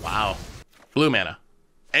time. Wow. Blue mana.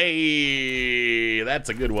 Hey, that's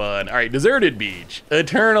a good one. All right, Deserted Beach.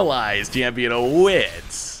 Eternalized Champion of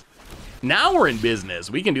Wits. Now we're in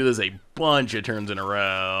business. We can do this a bunch of turns in a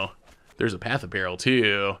row. There's a Path of Peril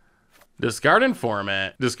too. Discard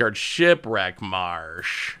Informant, discard Shipwreck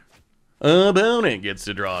Marsh. Opponent gets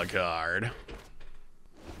to draw a card.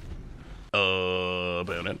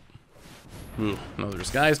 Opponent. Ooh, another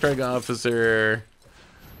Sky Strike Officer.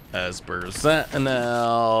 Esper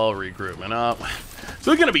Sentinel, recruitment up.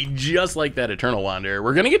 So it's gonna be just like that Eternal Wander.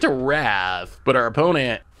 We're gonna get to Wrath, but our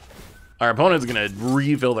opponent's gonna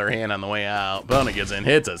refill their hand on the way out. Opponent gets in,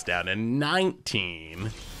 hits us down to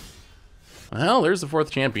 19. Well, there's the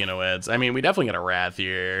fourth Champion of Wits. I mean, we definitely got a Wrath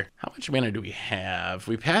here. How much mana do we have?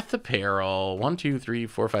 We Path the Peril. 1, 2, 3,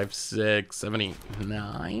 4, 5, 6, 7, 8,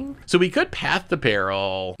 9. So we could Path the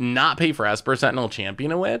Peril, not pay for Esper Sentinel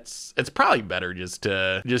Champion of Wits. It's probably better just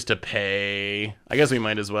to pay. I guess we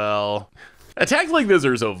might as well. Attacks like this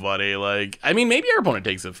are so funny. Like, I mean, maybe our opponent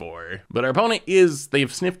takes it 4, but our opponent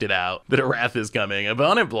they've sniffed it out that a Wrath is coming.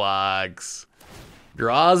 Opponent blocks,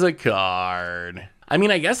 draws a card. I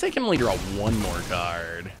mean, I guess they can only draw one more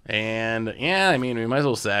card. And yeah, I mean, we might as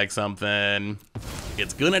well sack something.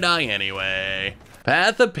 It's gonna die anyway.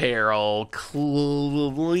 Path of Peril,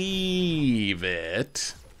 cleave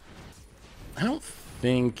it. I don't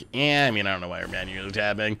think, yeah, I mean, I don't know why our menu is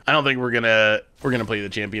tabbing. I don't think we're gonna play the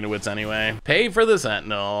Champion of Wits anyway. Pay for the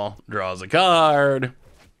Sentinel, draws a card.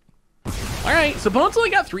 All right, so opponent's only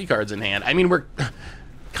got 3 cards in hand. I mean, we're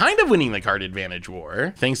kind of winning the card advantage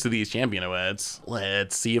war, thanks to these Champion of Wits.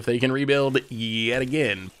 Let's see if they can rebuild yet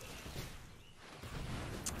again.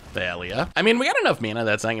 Thalia. I mean, we got enough mana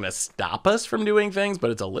that's not gonna stop us from doing things, but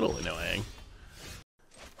it's a little annoying.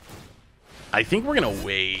 I think we're gonna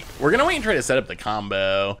wait. We're gonna wait and try to set up the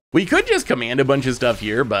combo. We could just command a bunch of stuff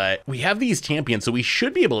here, but we have these champions, so we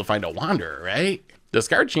should be able to find a Wanderer, right?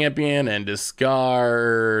 Discard champion and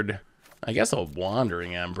discard, I guess, a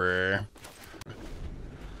Wandering Emperor.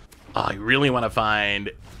 Oh, I really want to find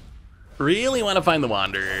the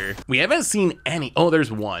Wanderer. We haven't seen any. Oh,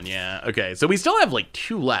 there's one. Yeah. Okay. So we still have like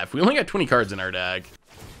 2 left. We only got 20 cards in our deck.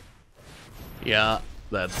 Yeah,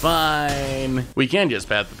 that's fine. We can just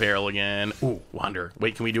Path the Peril again. Ooh, Wanderer.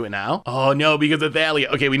 Wait, can we do it now? Oh, no, because of Thalia.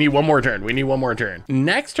 Okay, we need one more turn.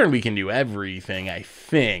 Next turn, we can do everything, I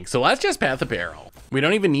think. So let's just Path the Peril. We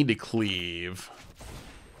don't even need to cleave.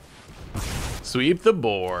 Sweep the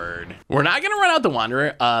board. We're not gonna run out the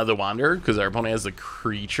Wanderer, because our opponent has the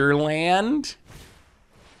creature land.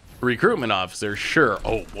 Recruitment Officer, sure.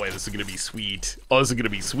 Oh boy, this is gonna be sweet. Oh, this is gonna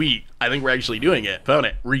be sweet. I think we're actually doing it.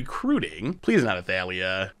 Opponent, recruiting. Please not a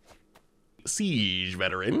Thalia. Siege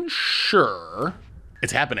Veteran, sure.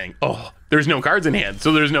 It's happening. Oh, there's no cards in hand,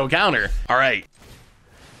 so there's no counter. All right.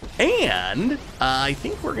 And I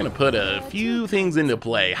think we're gonna put a few things into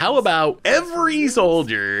play. How about every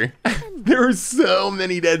soldier? There are so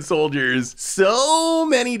many dead soldiers. So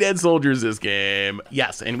many dead soldiers this game.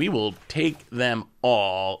 Yes, and we will take them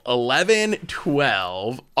all. 11,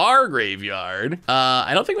 12, our graveyard.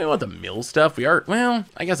 I don't think we want the mill stuff. Well,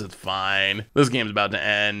 I guess it's fine. This game's about to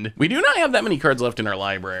end. We do not have that many cards left in our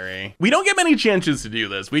library. We don't get many chances to do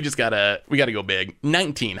this. We gotta go big.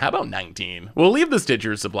 19, how about 19? We'll leave the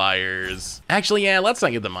Stitcher suppliers. Actually, yeah, let's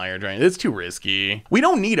not get the Mire Giant. It's too risky. We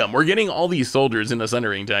don't need them. We're getting all these soldiers into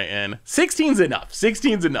Sundering Titan. 16's enough.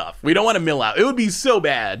 16's enough. We don't want to mill out. It would be so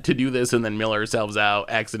bad to do this and then mill ourselves out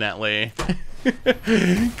accidentally.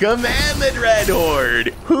 Command the Dread Horde.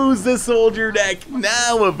 Who's the soldier deck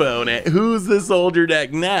now, opponent? Who's the soldier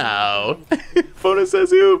deck now? Opponent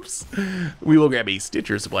says, oops. We will grab a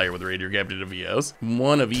Stitcher supplier with Ranger Captain of Eos.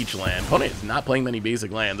 1 of each land. Opponent is not playing many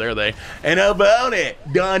basic lands, are they? And opponent,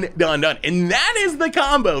 done, done, done. And that is the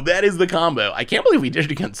combo. That is the combo. I can't believe we did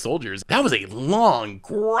it against soldiers. That was a long,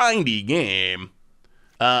 grindy game.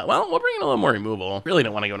 Well, we'll bring in a little more removal. Really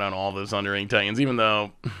don't want to go down all those Sundering Titans, even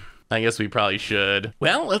though I guess we probably should.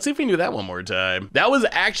 Well, let's see if we can do that one more time. That was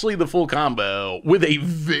actually the full combo with a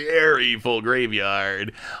very full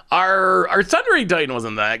graveyard. Our Sundering Titan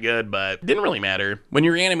wasn't that good, but didn't really matter. When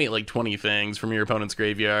you reanimate like 20 things from your opponent's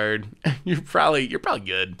graveyard, you're probably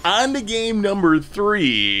good. On to game number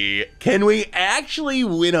 3. Can we actually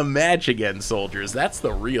win a match against soldiers? That's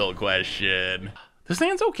the real question. This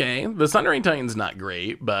hand's okay. The Sundering Titan's not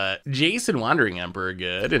great, but Jace and Wandering Emperor are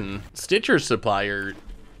good, and Stitcher's Supplier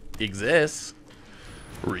exists.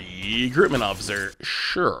 Recruitment Officer,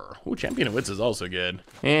 sure. Ooh, Champion of Wits is also good.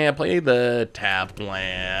 Yeah, play the tap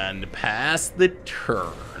land, pass the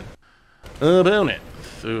turn. Opponent,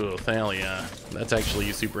 ooh, Thalia. That's actually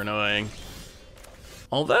super annoying.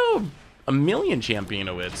 Although, a million Champion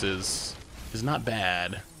of Wits is not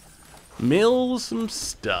bad. Mill some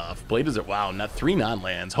stuff. Play Desert, wow, not 3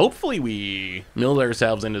 non-lands. Hopefully we milled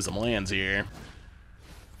ourselves into some lands here.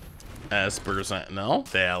 Esper Sentinel,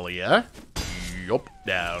 Thalia. Yup,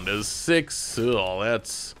 down to 6. Oh,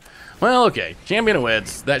 that's... Well, okay. Champion of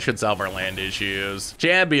Wits, that should solve our land issues.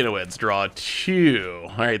 Champion of Wits, draw 2.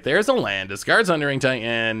 All right, there's a land. Discard Sundering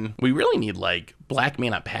Titan. We really need, like, black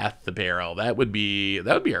mana Path to Peril. That would be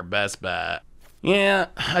our best bet. Yeah,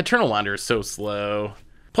 Eternal Wanderer is so slow.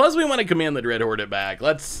 Plus, we want to command the Dread Horde it back.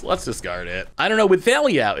 Let's discard it. I don't know, with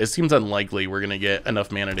Thalia out, it seems unlikely we're gonna get enough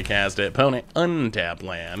mana to cast it. Opponent, untap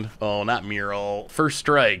land. Oh, not Mural. First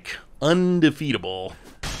strike, undefeatable.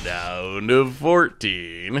 Down to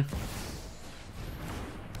 14.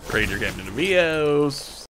 Ranger Captain of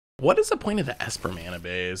Eos. What is the point of the Esper mana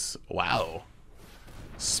base? Wow.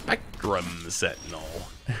 Spectrum Sentinel.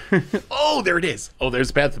 Oh, there it is. Oh,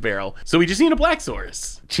 there's Path to Peril. So we just need a black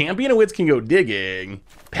source. Champion of Wits can go digging.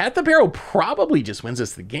 Path to Peril probably just wins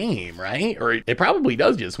us the game, right? Or it probably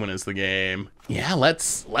does just win us the game. Yeah,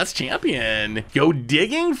 let's champion. Go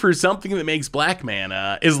digging for something that makes black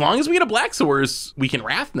mana. As long as we get a black source, we can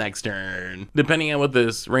Wrath next turn, depending on what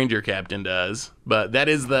this Ranger Captain does. But that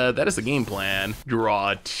is the game plan.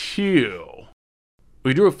 Draw 2.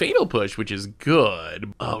 We drew a Fatal Push, which is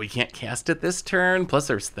good. Oh, we can't cast it this turn. Plus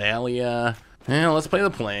there's Thalia. Yeah, let's play the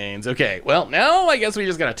Plains. Okay, well, now I guess we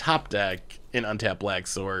just got a top deck in untap black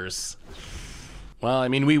source. Well, I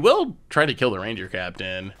mean, we will try to kill the Ranger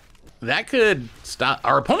Captain. That could stop.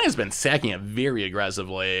 Our opponent has been sacking it very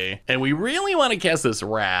aggressively, and we really want to cast this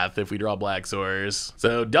Wrath if we draw black source.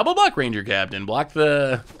 So double block Ranger Captain, block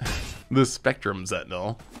the Spectrum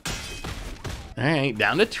Sentinel. All right,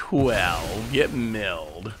 down to 12, get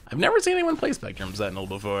milled. I've never seen anyone play Spectrum Sentinel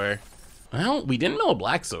before. Well, we didn't mill a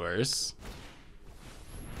black source.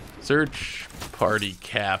 Search Party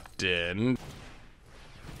Captain.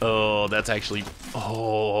 Oh, that's actually,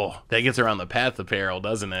 oh, that gets around the Path to Peril,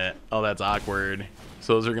 doesn't it? Oh, that's awkward.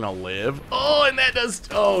 So those are gonna live. Oh, and that does,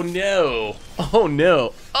 oh no. Oh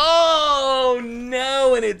no. Oh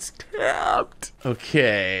no, and it's tapped.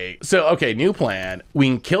 Okay, so, okay, new plan. We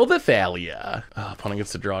can kill the Thalia. Oh, opponent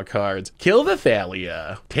gets to draw cards. Kill the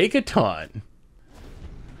Thalia, take a ton,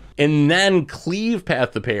 and then cleave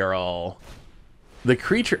Path to Peril. The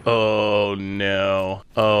creature, oh no.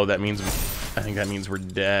 Oh, that means, I think that means we're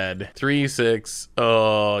dead. 3/6,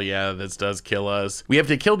 oh yeah, this does kill us. We have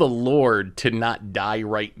to kill the Lord to not die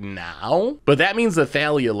right now, but that means the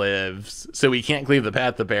Thalia lives, so we can't cleave the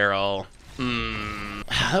Path to Peril.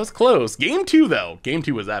 That was close. Game 2 though, game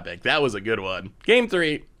 2 was epic. That was a good one. Game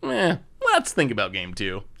 3, let's think about game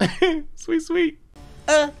 2. Sweet, sweet.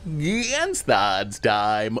 Against the odds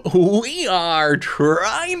time, we are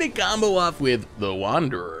trying to combo off with the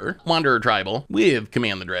Wanderer Tribal with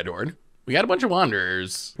Command the Dread Horde. We got a bunch of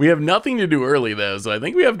Wanderers. We have nothing to do early though, so I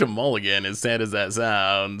think we have to mulligan, as sad as that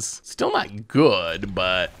sounds. Still not good,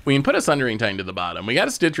 but we can put a Sundering Titan to the bottom. We got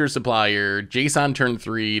a Stitcher Supplier, Jason turn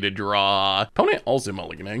 3 to draw. Opponent also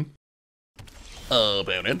mulliganing.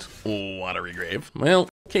 Opponent, Watery Grave. Well,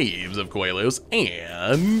 Caves of Koilos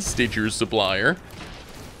and Stitcher's Supplier.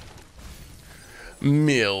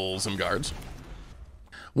 Mill some guards.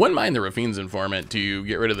 Wouldn't mind the Rafine's Informant to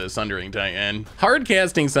get rid of the Sundering Titan. Hard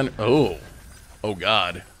casting oh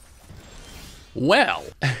god. Well,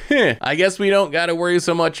 I guess we don't gotta worry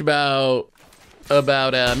so much about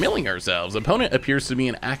milling ourselves. Opponent appears to be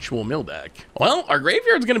an actual mill deck. Well, our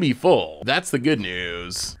graveyard's gonna be full. That's the good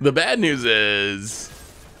news. The bad news is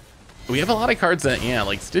we have a lot of cards that, yeah,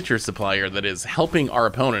 like Stitcher Supplier, that is helping our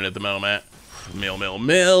opponent at the moment. Mill, mill,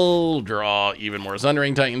 mill, draw even more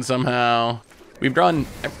Sundering Titan somehow. We've drawn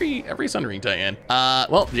every Sundering Titan.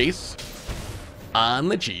 Well, Jace on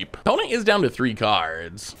the cheap. Opponent is down to 3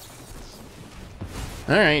 cards.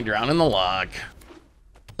 All right, Drown in the Lock.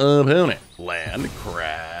 Opponent land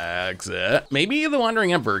cracks it. Maybe the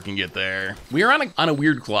Wandering Emperor can get there. We are on a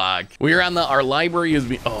weird clock. We are on our library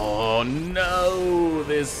is oh no,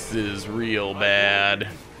 this is real bad.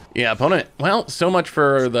 Yeah, opponent, well, so much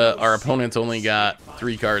for our opponent's only got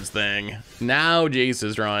 3 cards thing. Now Jace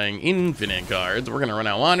is drawing infinite cards. We're gonna run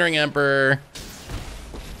out Wandering Emperor.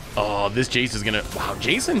 Oh, this Jace is gonna, wow,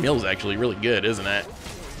 Jason Mill's actually really good, isn't it?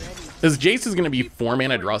 This Jace is gonna be 4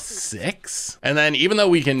 mana, draw 6. And then even though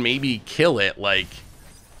we can maybe kill it, like,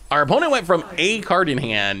 our opponent went from a card in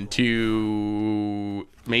hand to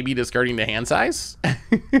maybe discarding the hand size.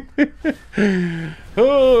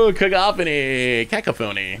 Oh, cacophony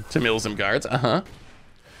to mill some cards,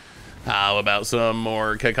 How about some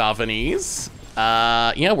more cacophonies?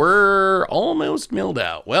 Yeah, we're almost milled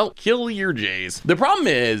out. Well, kill your Jace. The problem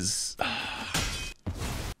is,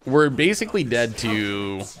 we're basically dead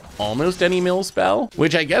to almost any mill spell,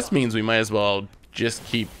 which I guess means we might as well just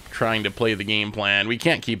keep trying to play the game plan. We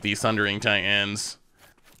can't keep these Sundering Titans.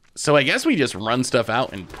 So I guess we just run stuff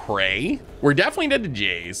out and pray. We're definitely dead to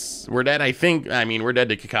Jace. We're dead, I mean, we're dead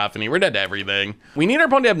to Cacophony. We're dead to everything. We need our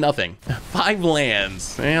opponent to have nothing. 5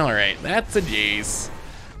 lands. Well, all right, that's a Jace.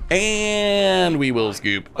 And we will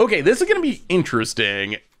scoop. Okay, this is gonna be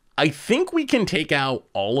interesting. I think we can take out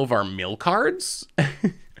all of our mill cards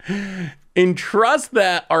and trust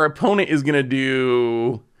that our opponent is gonna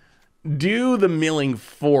do the milling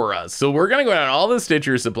for us. So we're gonna go down all the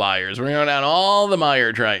Stitcher suppliers. We're gonna go down all the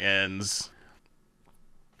Mire Tritons.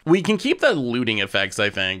 We can keep the looting effects, I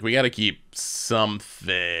think. We gotta keep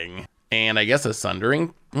something. And I guess a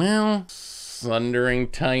Sundering, well, Sundering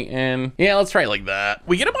Titan. Yeah, let's try it like that.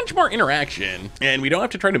 We get a bunch more interaction, and we don't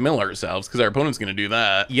have to try to mill ourselves because our opponent's gonna do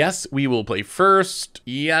that. Yes, we will play first.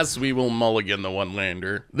 Yes, we will mulligan the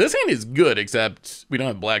 1-lander. This hand is good, except we don't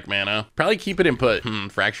have black mana. Probably keep it and put,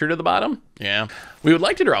 Fracture to the bottom? Yeah. We would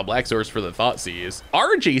like to draw Black Source for the Thoughtseize.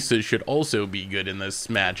 Our Jaces should also be good in this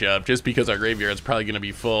matchup, just because our graveyard's probably gonna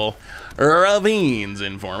be full. Ravines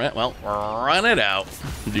in format. Well, run it out.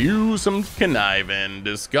 Do some conniving.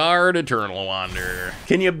 Discard Eternal Wander.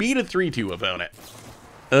 Can you beat a 3-2 opponent?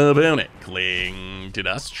 Opponent, cling to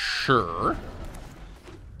dust. Sure.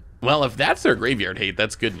 Well, if that's their graveyard hate,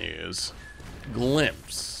 that's good news.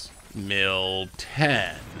 Glimpse. Mill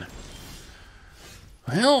 10.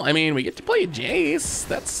 Well, I mean, we get to play a Jace.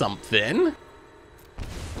 That's something.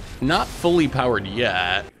 Not fully powered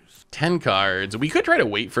yet. 10 cards. We could try to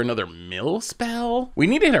wait for another mill spell. We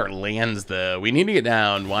need to hit our lands, though. We need to get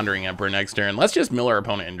down Wandering Emperor next turn. Let's just mill our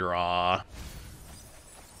opponent and draw.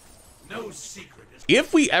 No secret.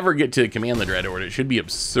 If we ever get to command the Dreadhorde, it should be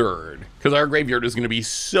absurd, because our graveyard is going to be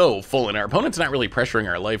so full, and our opponent's not really pressuring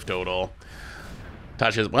our life total.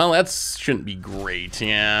 Tasha's, well, that shouldn't be great,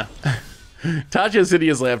 yeah. Tasha's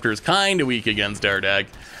Hideous Laughter is kind of weak against our deck.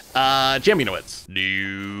 Champion of Wits.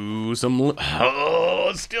 Do some,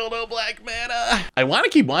 oh, still no black mana. I want to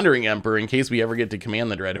keep Wandering Emperor in case we ever get to command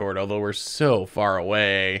the Dreadhorde, although we're so far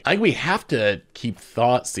away. I think we have to keep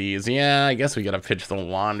Thoughtseize. Yeah, I guess we gotta pitch the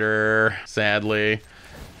Wander, sadly.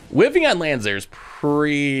 Whiffing on lands there's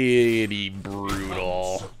pretty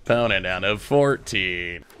brutal. Opponent down to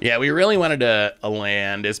 14. Yeah, we really wanted a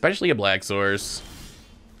land, especially a Black Source.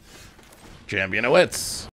 Champion of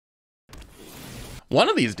Wits. One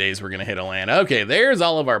of these days we're gonna hit a land. Okay, there's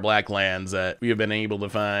all of our black lands that we have been able to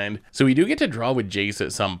find. So we do get to draw with Jace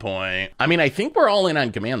at some point. I mean, I think we're all in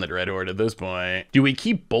on Command the Dreadhorde at this point. Do we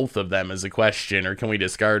keep both of them is a question, or can we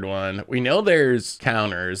discard one? We know there's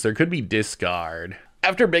counters. There could be discard.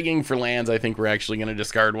 After begging for lands, I think we're actually gonna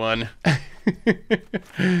discard one.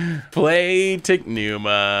 Play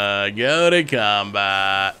Technuma, go to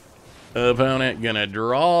combat. Opponent gonna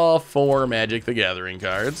draw 4 Magic the Gathering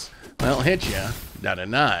cards. Well, hit ya, down to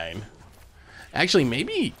 9. Actually,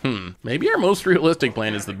 maybe our most realistic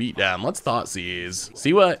plan is the beatdown. Let's Thoughtseize.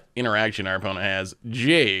 See what interaction our opponent has.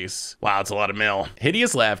 Jace, wow, it's a lot of mill.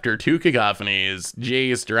 Hideous Laughter, 2 Cacophonies,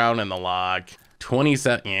 Jace, Drown in the Lock.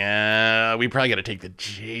 27, yeah, we probably gotta take the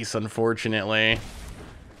Jace, unfortunately.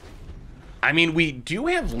 I mean, we do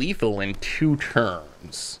have lethal in 2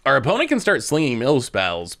 turns. Our opponent can start slinging mill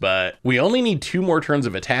spells, but we only need 2 more turns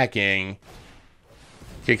of attacking.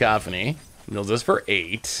 Cacophony mills us for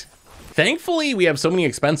 8. Thankfully, we have so many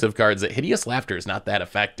expensive cards that Hideous Laughter is not that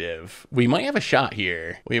effective. We might have a shot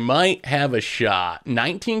here. We might have a shot.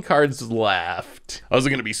 19 cards left. I was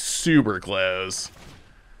gonna be super close.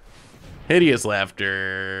 Hideous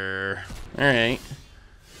Laughter. All right.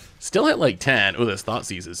 Still hit like 10. Oh, this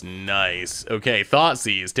Thoughtseize is nice. Okay,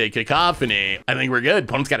 Thoughtseize, take Cacophony. I think we're good.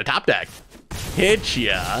 Opponent's got a top deck. Hit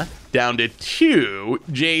ya. Down to 2.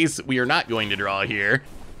 Jace, we are not going to draw here.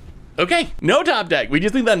 Okay, no top deck. We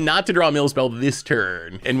just need them not to draw a mill spell this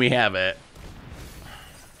turn, and we have it.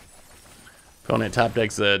 Opponent top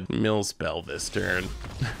decks a mill spell this turn.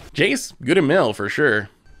 Jace, good at mill for sure.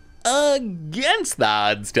 Against the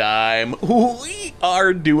odds time, we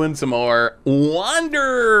are doing some more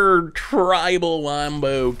Wander Tribal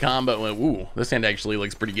Wombo combo. Ooh, this hand actually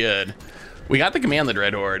looks pretty good. We got the Command the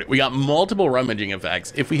Dreadhorde. We got multiple rummaging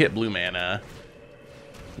effects if we hit blue mana.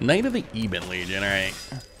 Knight of the Eben Legion, all right.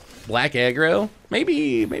 Black aggro,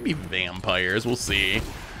 maybe vampires, we'll see.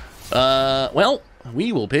 Well,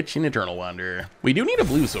 we will pitch an Eternal Wonder. We do need a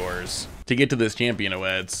blue source to get to this champion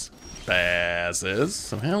awaits.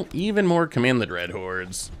 Passes. Well, even more Command the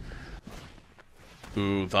Dreadhordes.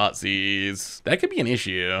 Ooh, Thoughtseize. That could be an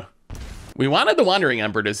issue. We wanted the Wandering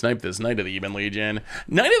Emperor to snipe this Knight of the Eben Legion.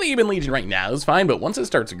 Knight of the Eben Legion right now is fine, but once it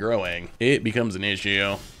starts growing, it becomes an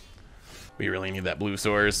issue. We really need that blue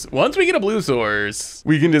source. Once we get a blue source,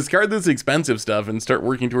 we can discard this expensive stuff and start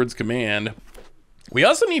working towards command. We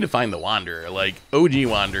also need to find the Wanderer, like OG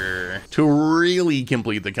Wanderer, to really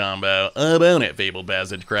complete the combo. Opponent Fabled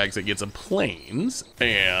Passage cracks it, gets a Plains,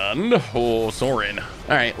 and Sorin.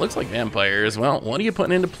 All right, looks like vampires. Well, what are you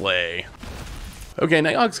putting into play? Okay,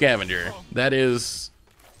 Nighthawk Scavenger. That is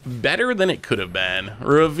better than it could have been.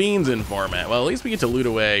 Ravine's Informant. Well, at least we get to loot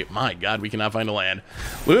away. My God, we cannot find a land.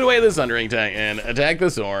 Loot away the Sundering Titan, attack the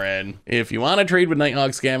Sorin. If you want to trade with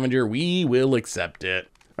Nighthawk Scavenger, we will accept it.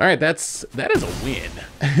 All right, that is a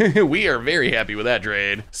win. We are very happy with that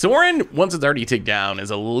trade. Sorin, once it's already ticked down, is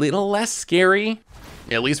a little less scary,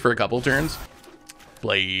 at least for a couple turns.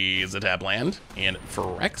 Plays a tap land and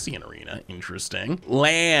Phyrexian Arena, interesting.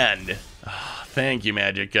 Land. Oh, thank you,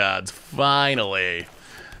 Magic Gods, finally.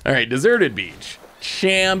 All right, Deserted Beach,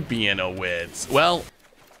 Champion awaits. Well,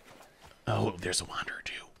 oh, there's a Wanderer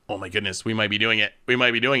too. Oh my goodness, we might be doing it. We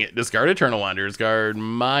might be doing it. Discard Eternal Wonder, discard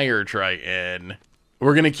Mire Triton.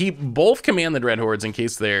 We're gonna keep both Command the Dreadhordes in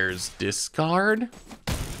case there's discard.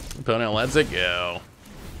 Opponent lets it go.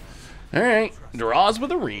 All right, draws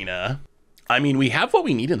with Arena. I mean, we have what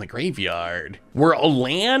we need in the graveyard. We're a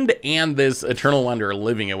land and this Eternal Wonder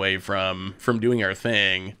living away from doing our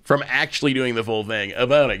thing, from actually doing the full thing.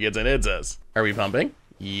 Opponent gets and hits us. Are we pumping?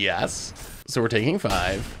 Yes. So we're taking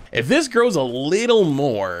 5. If this grows a little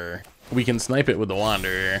more, we can snipe it with the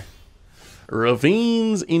Wanderer.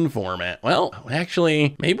 Ravine's Informant. Well,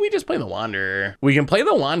 actually, maybe we just play the Wanderer. We can play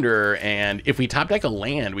the Wanderer, and if we top deck a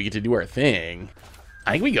land, we get to do our thing.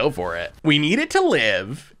 I think we go for it. We need it to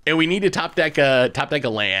live, and we need to top deck a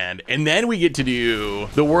land, and then we get to do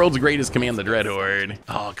the world's greatest Command the Dreadhorde.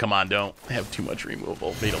 Oh, come on, don't have too much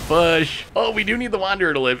removal. Fatal Push. Oh, we do need the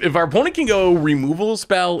Wanderer to live. If our opponent can go removal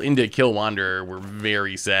spell into kill Wanderer, we're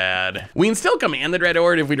very sad. We can still Command the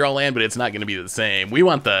Dreadhorde if we draw land, but it's not gonna be the same. We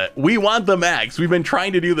want the max. We've been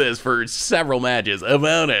trying to do this for several matches.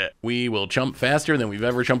 About it. We will chump faster than we've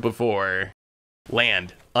ever chumped before.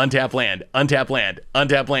 Land. Untap land, untap land,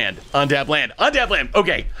 untap land, untap land, untap land.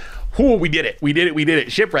 Okay. Ooh, we did it. We did it. We did it.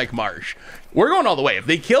 Shipwreck Marsh. We're going all the way. If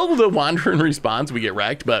they kill the Wanderer in response, we get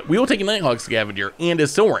wrecked, but we will take a Nighthawk Scavenger and a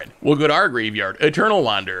Sorin. We'll go to our graveyard. Eternal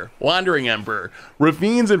Wanderer, Wandering Emperor,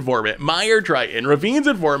 Ravine's Informant, Mire Triton, Ravine's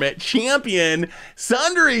Informant, Champion,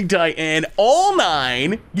 Sundering Titan, all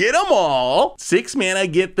 9. Get them all. 6 mana,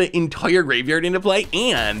 get the entire graveyard into play,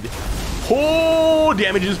 and oh,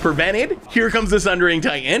 damage is prevented. Here comes the Sundering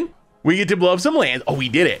Titan. We get to blow up some lands. Oh, we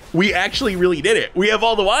did it. We actually really did it. We have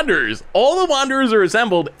all the Wanderers. All the Wanderers are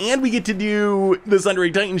assembled, and we get to do the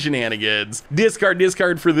Sundering Titan shenanigans.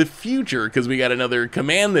 Discard for the future, because we got another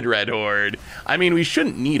Command the Dreadhorde. I mean, we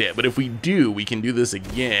shouldn't need it, but if we do, we can do this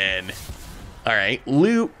again. All right,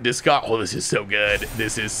 loot, discard. Oh, this is so good.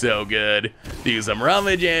 This is so good. Do some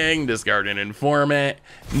rummaging, discard an Informant.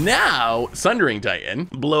 Now, Sundering Titan,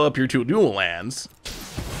 blow up your 2 dual lands.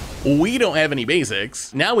 We don't have any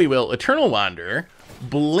basics. Now we will Eternal Wander,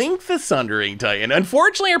 blink the Sundering Titan.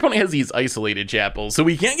 Unfortunately, our opponent has these isolated chapels, so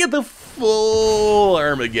we can't get the full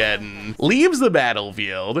Armageddon. Leaves the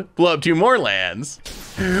battlefield, blow up 2 more lands.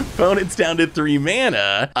 Opponent's down to 3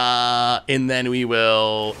 mana. And then we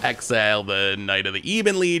will exile the Knight of the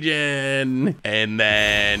Eben Legion. And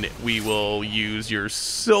then we will use your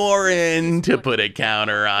Sorin to put a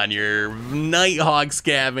counter on your Nighthawk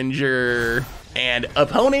Scavenger. And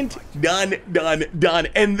opponent, done, done, done.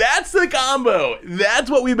 And that's the combo. That's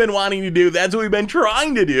what we've been wanting to do. That's what we've been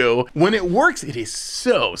trying to do. When it works, it is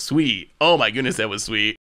so sweet. Oh my goodness, that was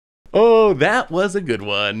sweet. Oh, that was a good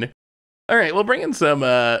one. All right, we'll bring in some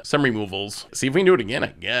removals. See if we can do it again,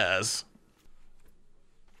 I guess.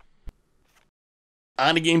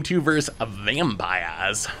 On to game 2 versus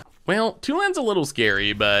vampires. Well, 2 land's a little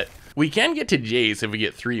scary, but We can get to Jace if we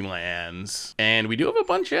get 3 lands. And we do have a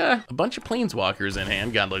bunch of planeswalkers in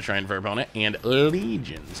hand. Godless Shrine for our opponent. And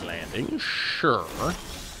Legion's Landing. Sure.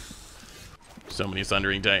 So many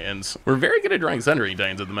Sundering Titans. We're very good at drawing Sundering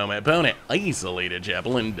Titans at the moment. Opponent, Isolated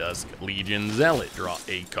Chapel and Dusk Legion Zealot. Draw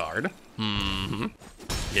a card.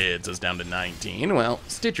 Hits us down to 19. Well,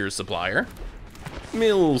 Stitcher's Supplier.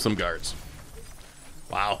 Mill some cards.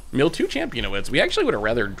 Wow, mill 2 Champion of Wits. We actually would have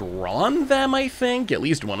rather drawn them, I think. At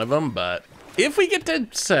least one of them, but if we get to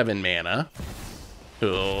 7 mana.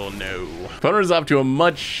 Oh no. Opponent is off to a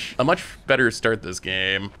much better start this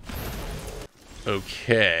game.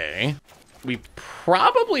 Okay. We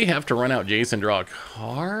probably have to run out Jace and draw a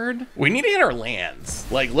card. We need to hit our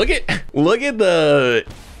lands. Like, look at the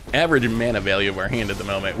average mana value of our hand at the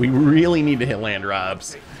moment. We really need to hit land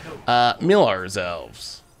drops. Mill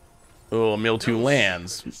ourselves. Oh, mill 2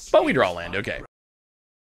 lands. But we draw land, okay.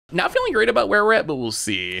 Not feeling great about where we're at, but we'll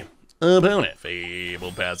see. Opponent,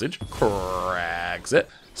 Fabled Passage, cracks it.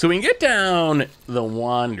 So we can get down the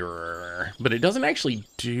Wanderer, but it doesn't actually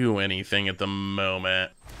do anything at the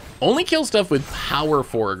moment. Only kill stuff with power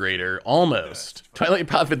 4 or greater, almost. Twilight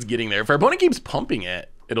Prophet's getting there. If our opponent keeps pumping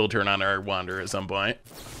it, it'll turn on our Wanderer at some point.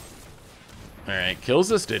 All right, kills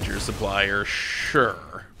the Stitcher Supplier,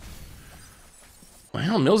 sure.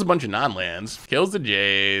 Well, mills a bunch of non-lands. Kills the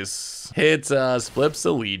Jace, hits us, flips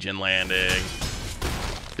the Legion Landing.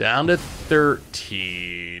 Down to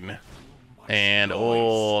 13. And,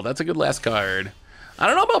 oh, that's a good last card. I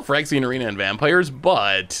don't know about Phyrexian Arena and Vampires,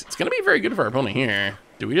 but it's gonna be very good for our opponent here.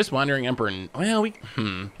 Do we just Wandering Emperor? Well,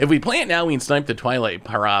 if we play it now, we can snipe the Twilight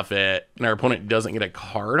Prophet, and our opponent doesn't get a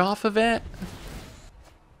card off of it.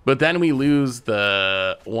 But then we lose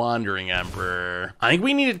the Wandering Emperor. I think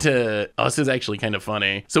we need it to... Oh, this is actually kind of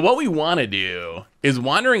funny. So what we want to do is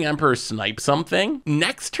Wandering Emperor snipe something.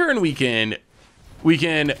 Next turn, we can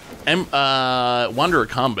Wanderer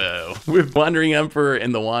combo with Wandering Emperor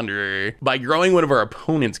and the Wanderer by growing one of our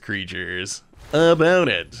opponent's creatures.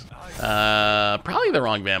 Opponent. Probably the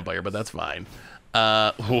wrong vampire, but that's fine.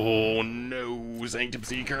 Oh no, Sanctum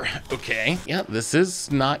Seeker. Okay, yeah, this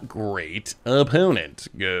is not great. Opponent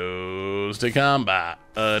goes to combat.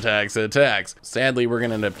 Attacks. Sadly, we're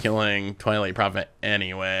gonna end up killing Twilight Prophet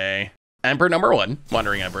anyway. Emperor number 1,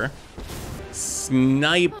 Wandering Emperor.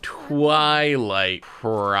 Snipe Twilight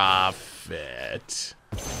Prophet.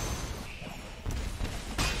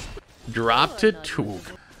 Drop to 2.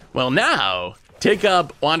 Well, now, take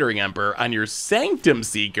up Wandering Emperor on your Sanctum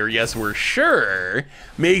Seeker, yes, we're sure,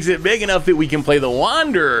 makes it big enough that we can play the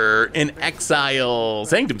Wanderer and exile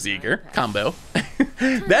Sanctum Seeker combo.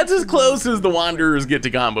 That's as close as the Wanderers get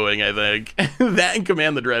to comboing, I think. That and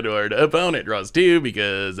Command the Dreadhorde. Opponent draws 2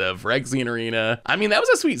 because of Phyrexian Arena. I mean, that was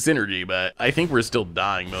a sweet synergy, but I think we're still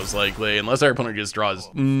dying most likely, unless our opponent just draws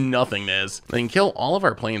nothingness. They can kill all of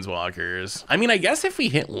our Planeswalkers. I mean, I guess if we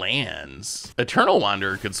hit lands, Eternal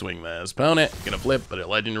Wanderer could swing this. Opponent, gonna flip, but it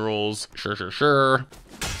legend rules. Sure.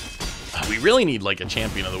 We really need like a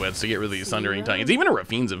Champion of the Wits to get rid of these Sundering Titans. Even a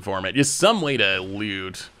Rafine's Informant, just some way to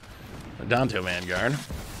loot. Danto Vanguard.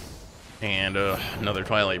 And another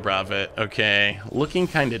Twilight Prophet. Okay, looking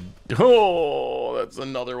kind of... Oh, that's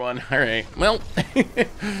another one. All right, well,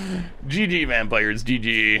 GG Vampires,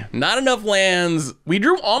 GG. Not enough lands. We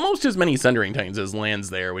drew almost as many Sundering Titans as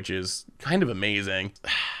lands there, which is kind of amazing.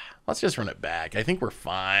 Let's just run it back. I think we're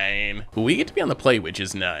fine. We get to be on the play, which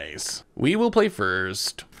is nice. We will play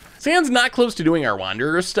first. Sand's not close to doing our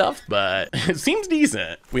Wanderer stuff, but it seems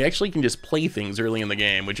decent. We actually can just play things early in the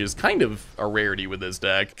game, which is kind of a rarity with this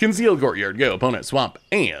deck. Concealed Courtyard, go, opponent, swamp,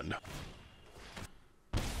 and...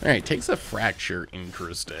 All right, takes a Fracture,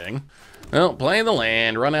 interesting. Well, play the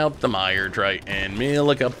land, run out the Mire Triton,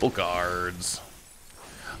 mill a couple cards.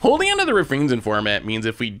 Holding onto the Rafine's Informant means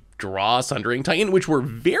if we draw Sundering Titan, which we're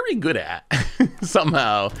very good at,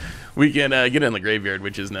 somehow, we can get in the graveyard,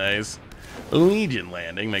 which is nice. Legion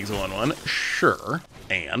Landing makes a 1/1, sure,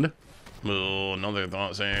 and, oh, another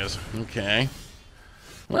Thought Says, okay.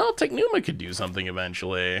 Well, Technuma could do something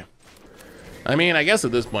eventually. I mean, I guess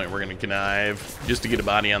at this point we're gonna connive, just to get a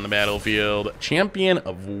body on the battlefield. Champion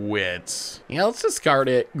of Wits. Yeah, let's discard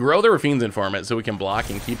it, grow the Rafine's Informant so we can block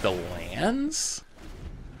and keep the lands?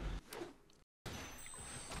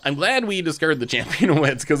 I'm glad we discarded the Champion of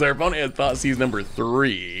Wits, because our opponent had Thoughtseize number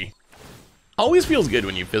 3. Always feels good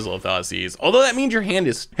when you fizzle a Thoughtseize, although that means your hand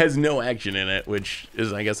has no action in it, which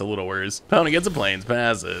is, I guess, a little worse. Opponent gets a Plains,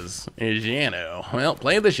 passes. Jano. Well,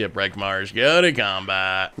 play the Shipwreck Marsh, go to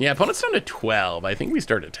combat. Yeah, opponent's down to 12. I think we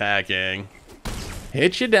start attacking.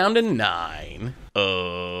 Hit you down to 9.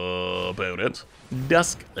 Opponent.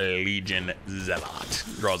 Dusk Legion Zealot.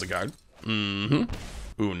 Draws a card.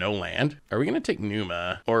 Ooh, no land. Are we gonna take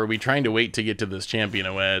Numa? Or are we trying to wait to get to this Champion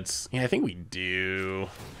of Wits? Yeah, I think we do.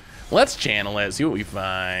 Let's channel it, see what we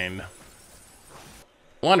find.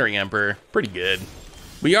 Wandering Emperor, pretty good.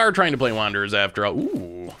 We are trying to play Wanderers after all.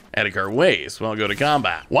 Ooh, Edgar Waste. Well, I'll go to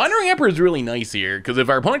combat. Wandering Emperor is really nice here, because if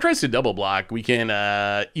our opponent tries to double block, we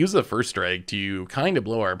can use the first strike to kind of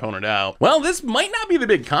blow our opponent out. Well, this might not be the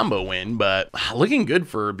big combo win, but looking good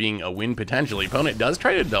for being a win potentially. Opponent does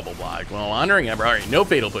try to double block. Well, Wandering Emperor, all right, no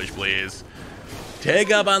Fatal Push, please.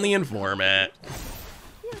 Take up on the Informant.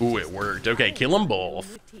 Ooh, it worked. Okay, kill them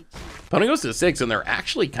both. Opponent goes to 6, and they're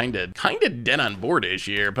actually kind of dead on board-ish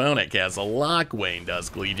here. Opponent casts a Lockwayne,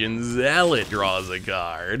 Dusk Legion, Zealot draws a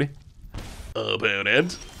card.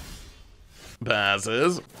 Opponent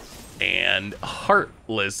passes, and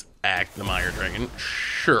Heartless Act the Mire Dragon.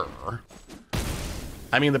 Sure.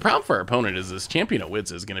 I mean, the problem for our opponent is this Champion of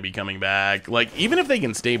Wits is going to be coming back. Like, even if they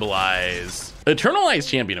can stabilize, Eternalized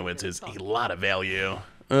Champion of Wits is a lot of value.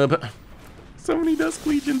 But so many Dusk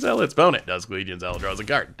Legion Zealots. Opponent, Dusk Legion Zealot draws a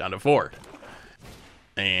card, down to 4.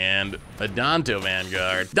 And a Danto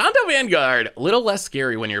Vanguard. Danto Vanguard, a little less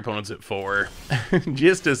scary when your opponent's at 4.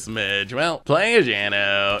 Just a smidge. Well, play a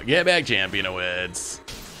Jano, get back Champion of Wits.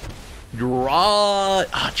 Draw.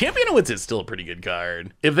 Champion of Wits is still a pretty good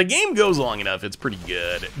card. If the game goes long enough, it's pretty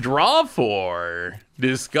good. Draw 4,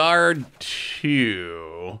 discard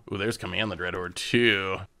 2. Ooh, there's Command the Dreadhorde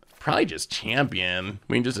 2. Probably just Champion.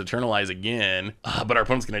 We can just Eternalize again, but our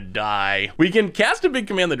opponent's gonna die. We can cast a big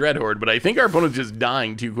Command the Dreadhorde, but I think our opponent's just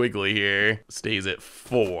dying too quickly here. Stays at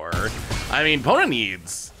 4. I mean, opponent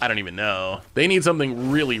needs, I don't even know. They need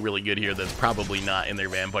something really, really good here that's probably not in their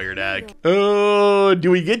Vampire deck. Oh,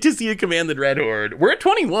 do we get to see a Command the Dreadhorde? We're at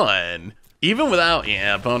 21. Even without,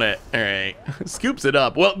 yeah, opponent, all right, scoops it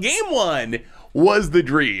up. Well, game 1 was the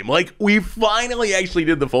dream. Like, we finally actually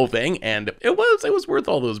did the full thing, and it was worth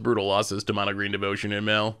all those brutal losses to Mono Green Devotion and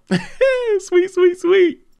Mill. Sweet, sweet,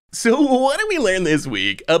 sweet. So what did we learn this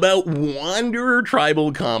week about Wanderer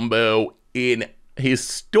Tribal combo in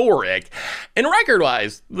Historic? And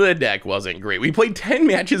record-wise, the deck wasn't great. We played 10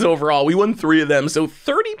 matches overall. We won 3 of them, so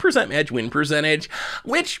 30% match win percentage,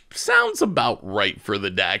 which sounds about right for the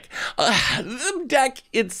deck. The deck,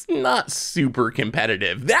 it's not super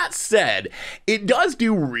competitive. That said, it does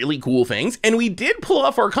do really cool things, and we did pull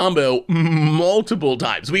off our combo multiple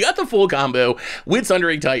times. We got the full combo with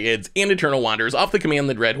Sundering Titans and Eternal Wanderers off the Command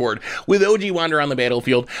the Dreadhorde with OG Wanderer on the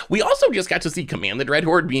battlefield. We also just got to see Command the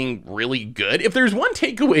Dreadhorde being really good. If there's one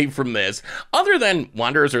takeaway from this, other than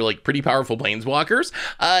Wanderers are like pretty powerful planeswalkers,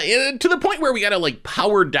 to the point where we gotta like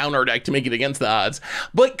power down our deck to make it against the odds,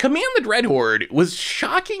 but Command the Dreadhorde was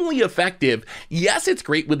shockingly effective. Yes, it's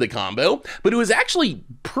great with the combo, but it was actually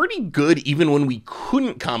pretty good even when we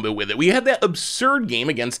couldn't combo with it. We had that absurd game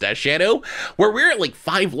against Death Shadow where we're at like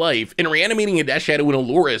 5 life, and reanimating a Death Shadow in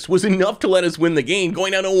Aluris was enough to let us win the game,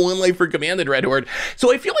 going down to 1 life for Command the Dreadhorde.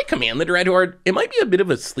 So I feel like Command the Dreadhorde, it might be a bit of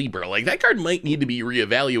a sleeper. Like, that card might need to be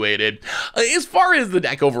reevaluated. As far as the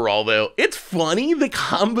deck overall, though, it's funny. The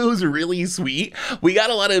combo's really sweet. We got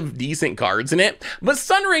a lot of decent cards in it, but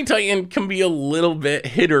Sundering Titan can be a little bit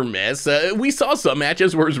hit or miss. We saw some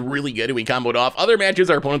matches where it was really good and we comboed off. Other matches,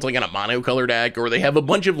 our opponent's like on a monocolor deck, or they have a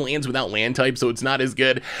bunch of lands without land type, so it's not as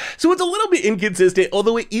good. So it's a little bit inconsistent,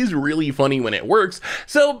 although it is really funny when it works.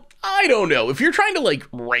 So I don't know. If you're trying to like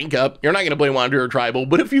rank up, you're not going to play Wanderer Tribal,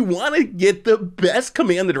 but if you want to get the best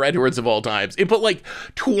Command the Dreadhordes of all times and put like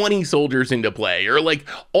 20 soldiers into play, or like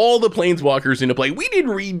all the planeswalkers into play, we did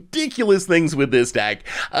ridiculous things with this deck.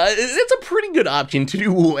 It's a pretty good option to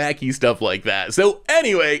do wacky stuff like that. So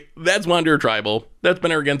anyway, that's Wanderer Tribal. That's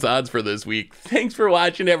been our Against the Odds for this week. Thanks for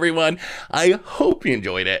watching, everyone. I hope you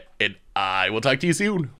enjoyed it, and I will talk to you soon.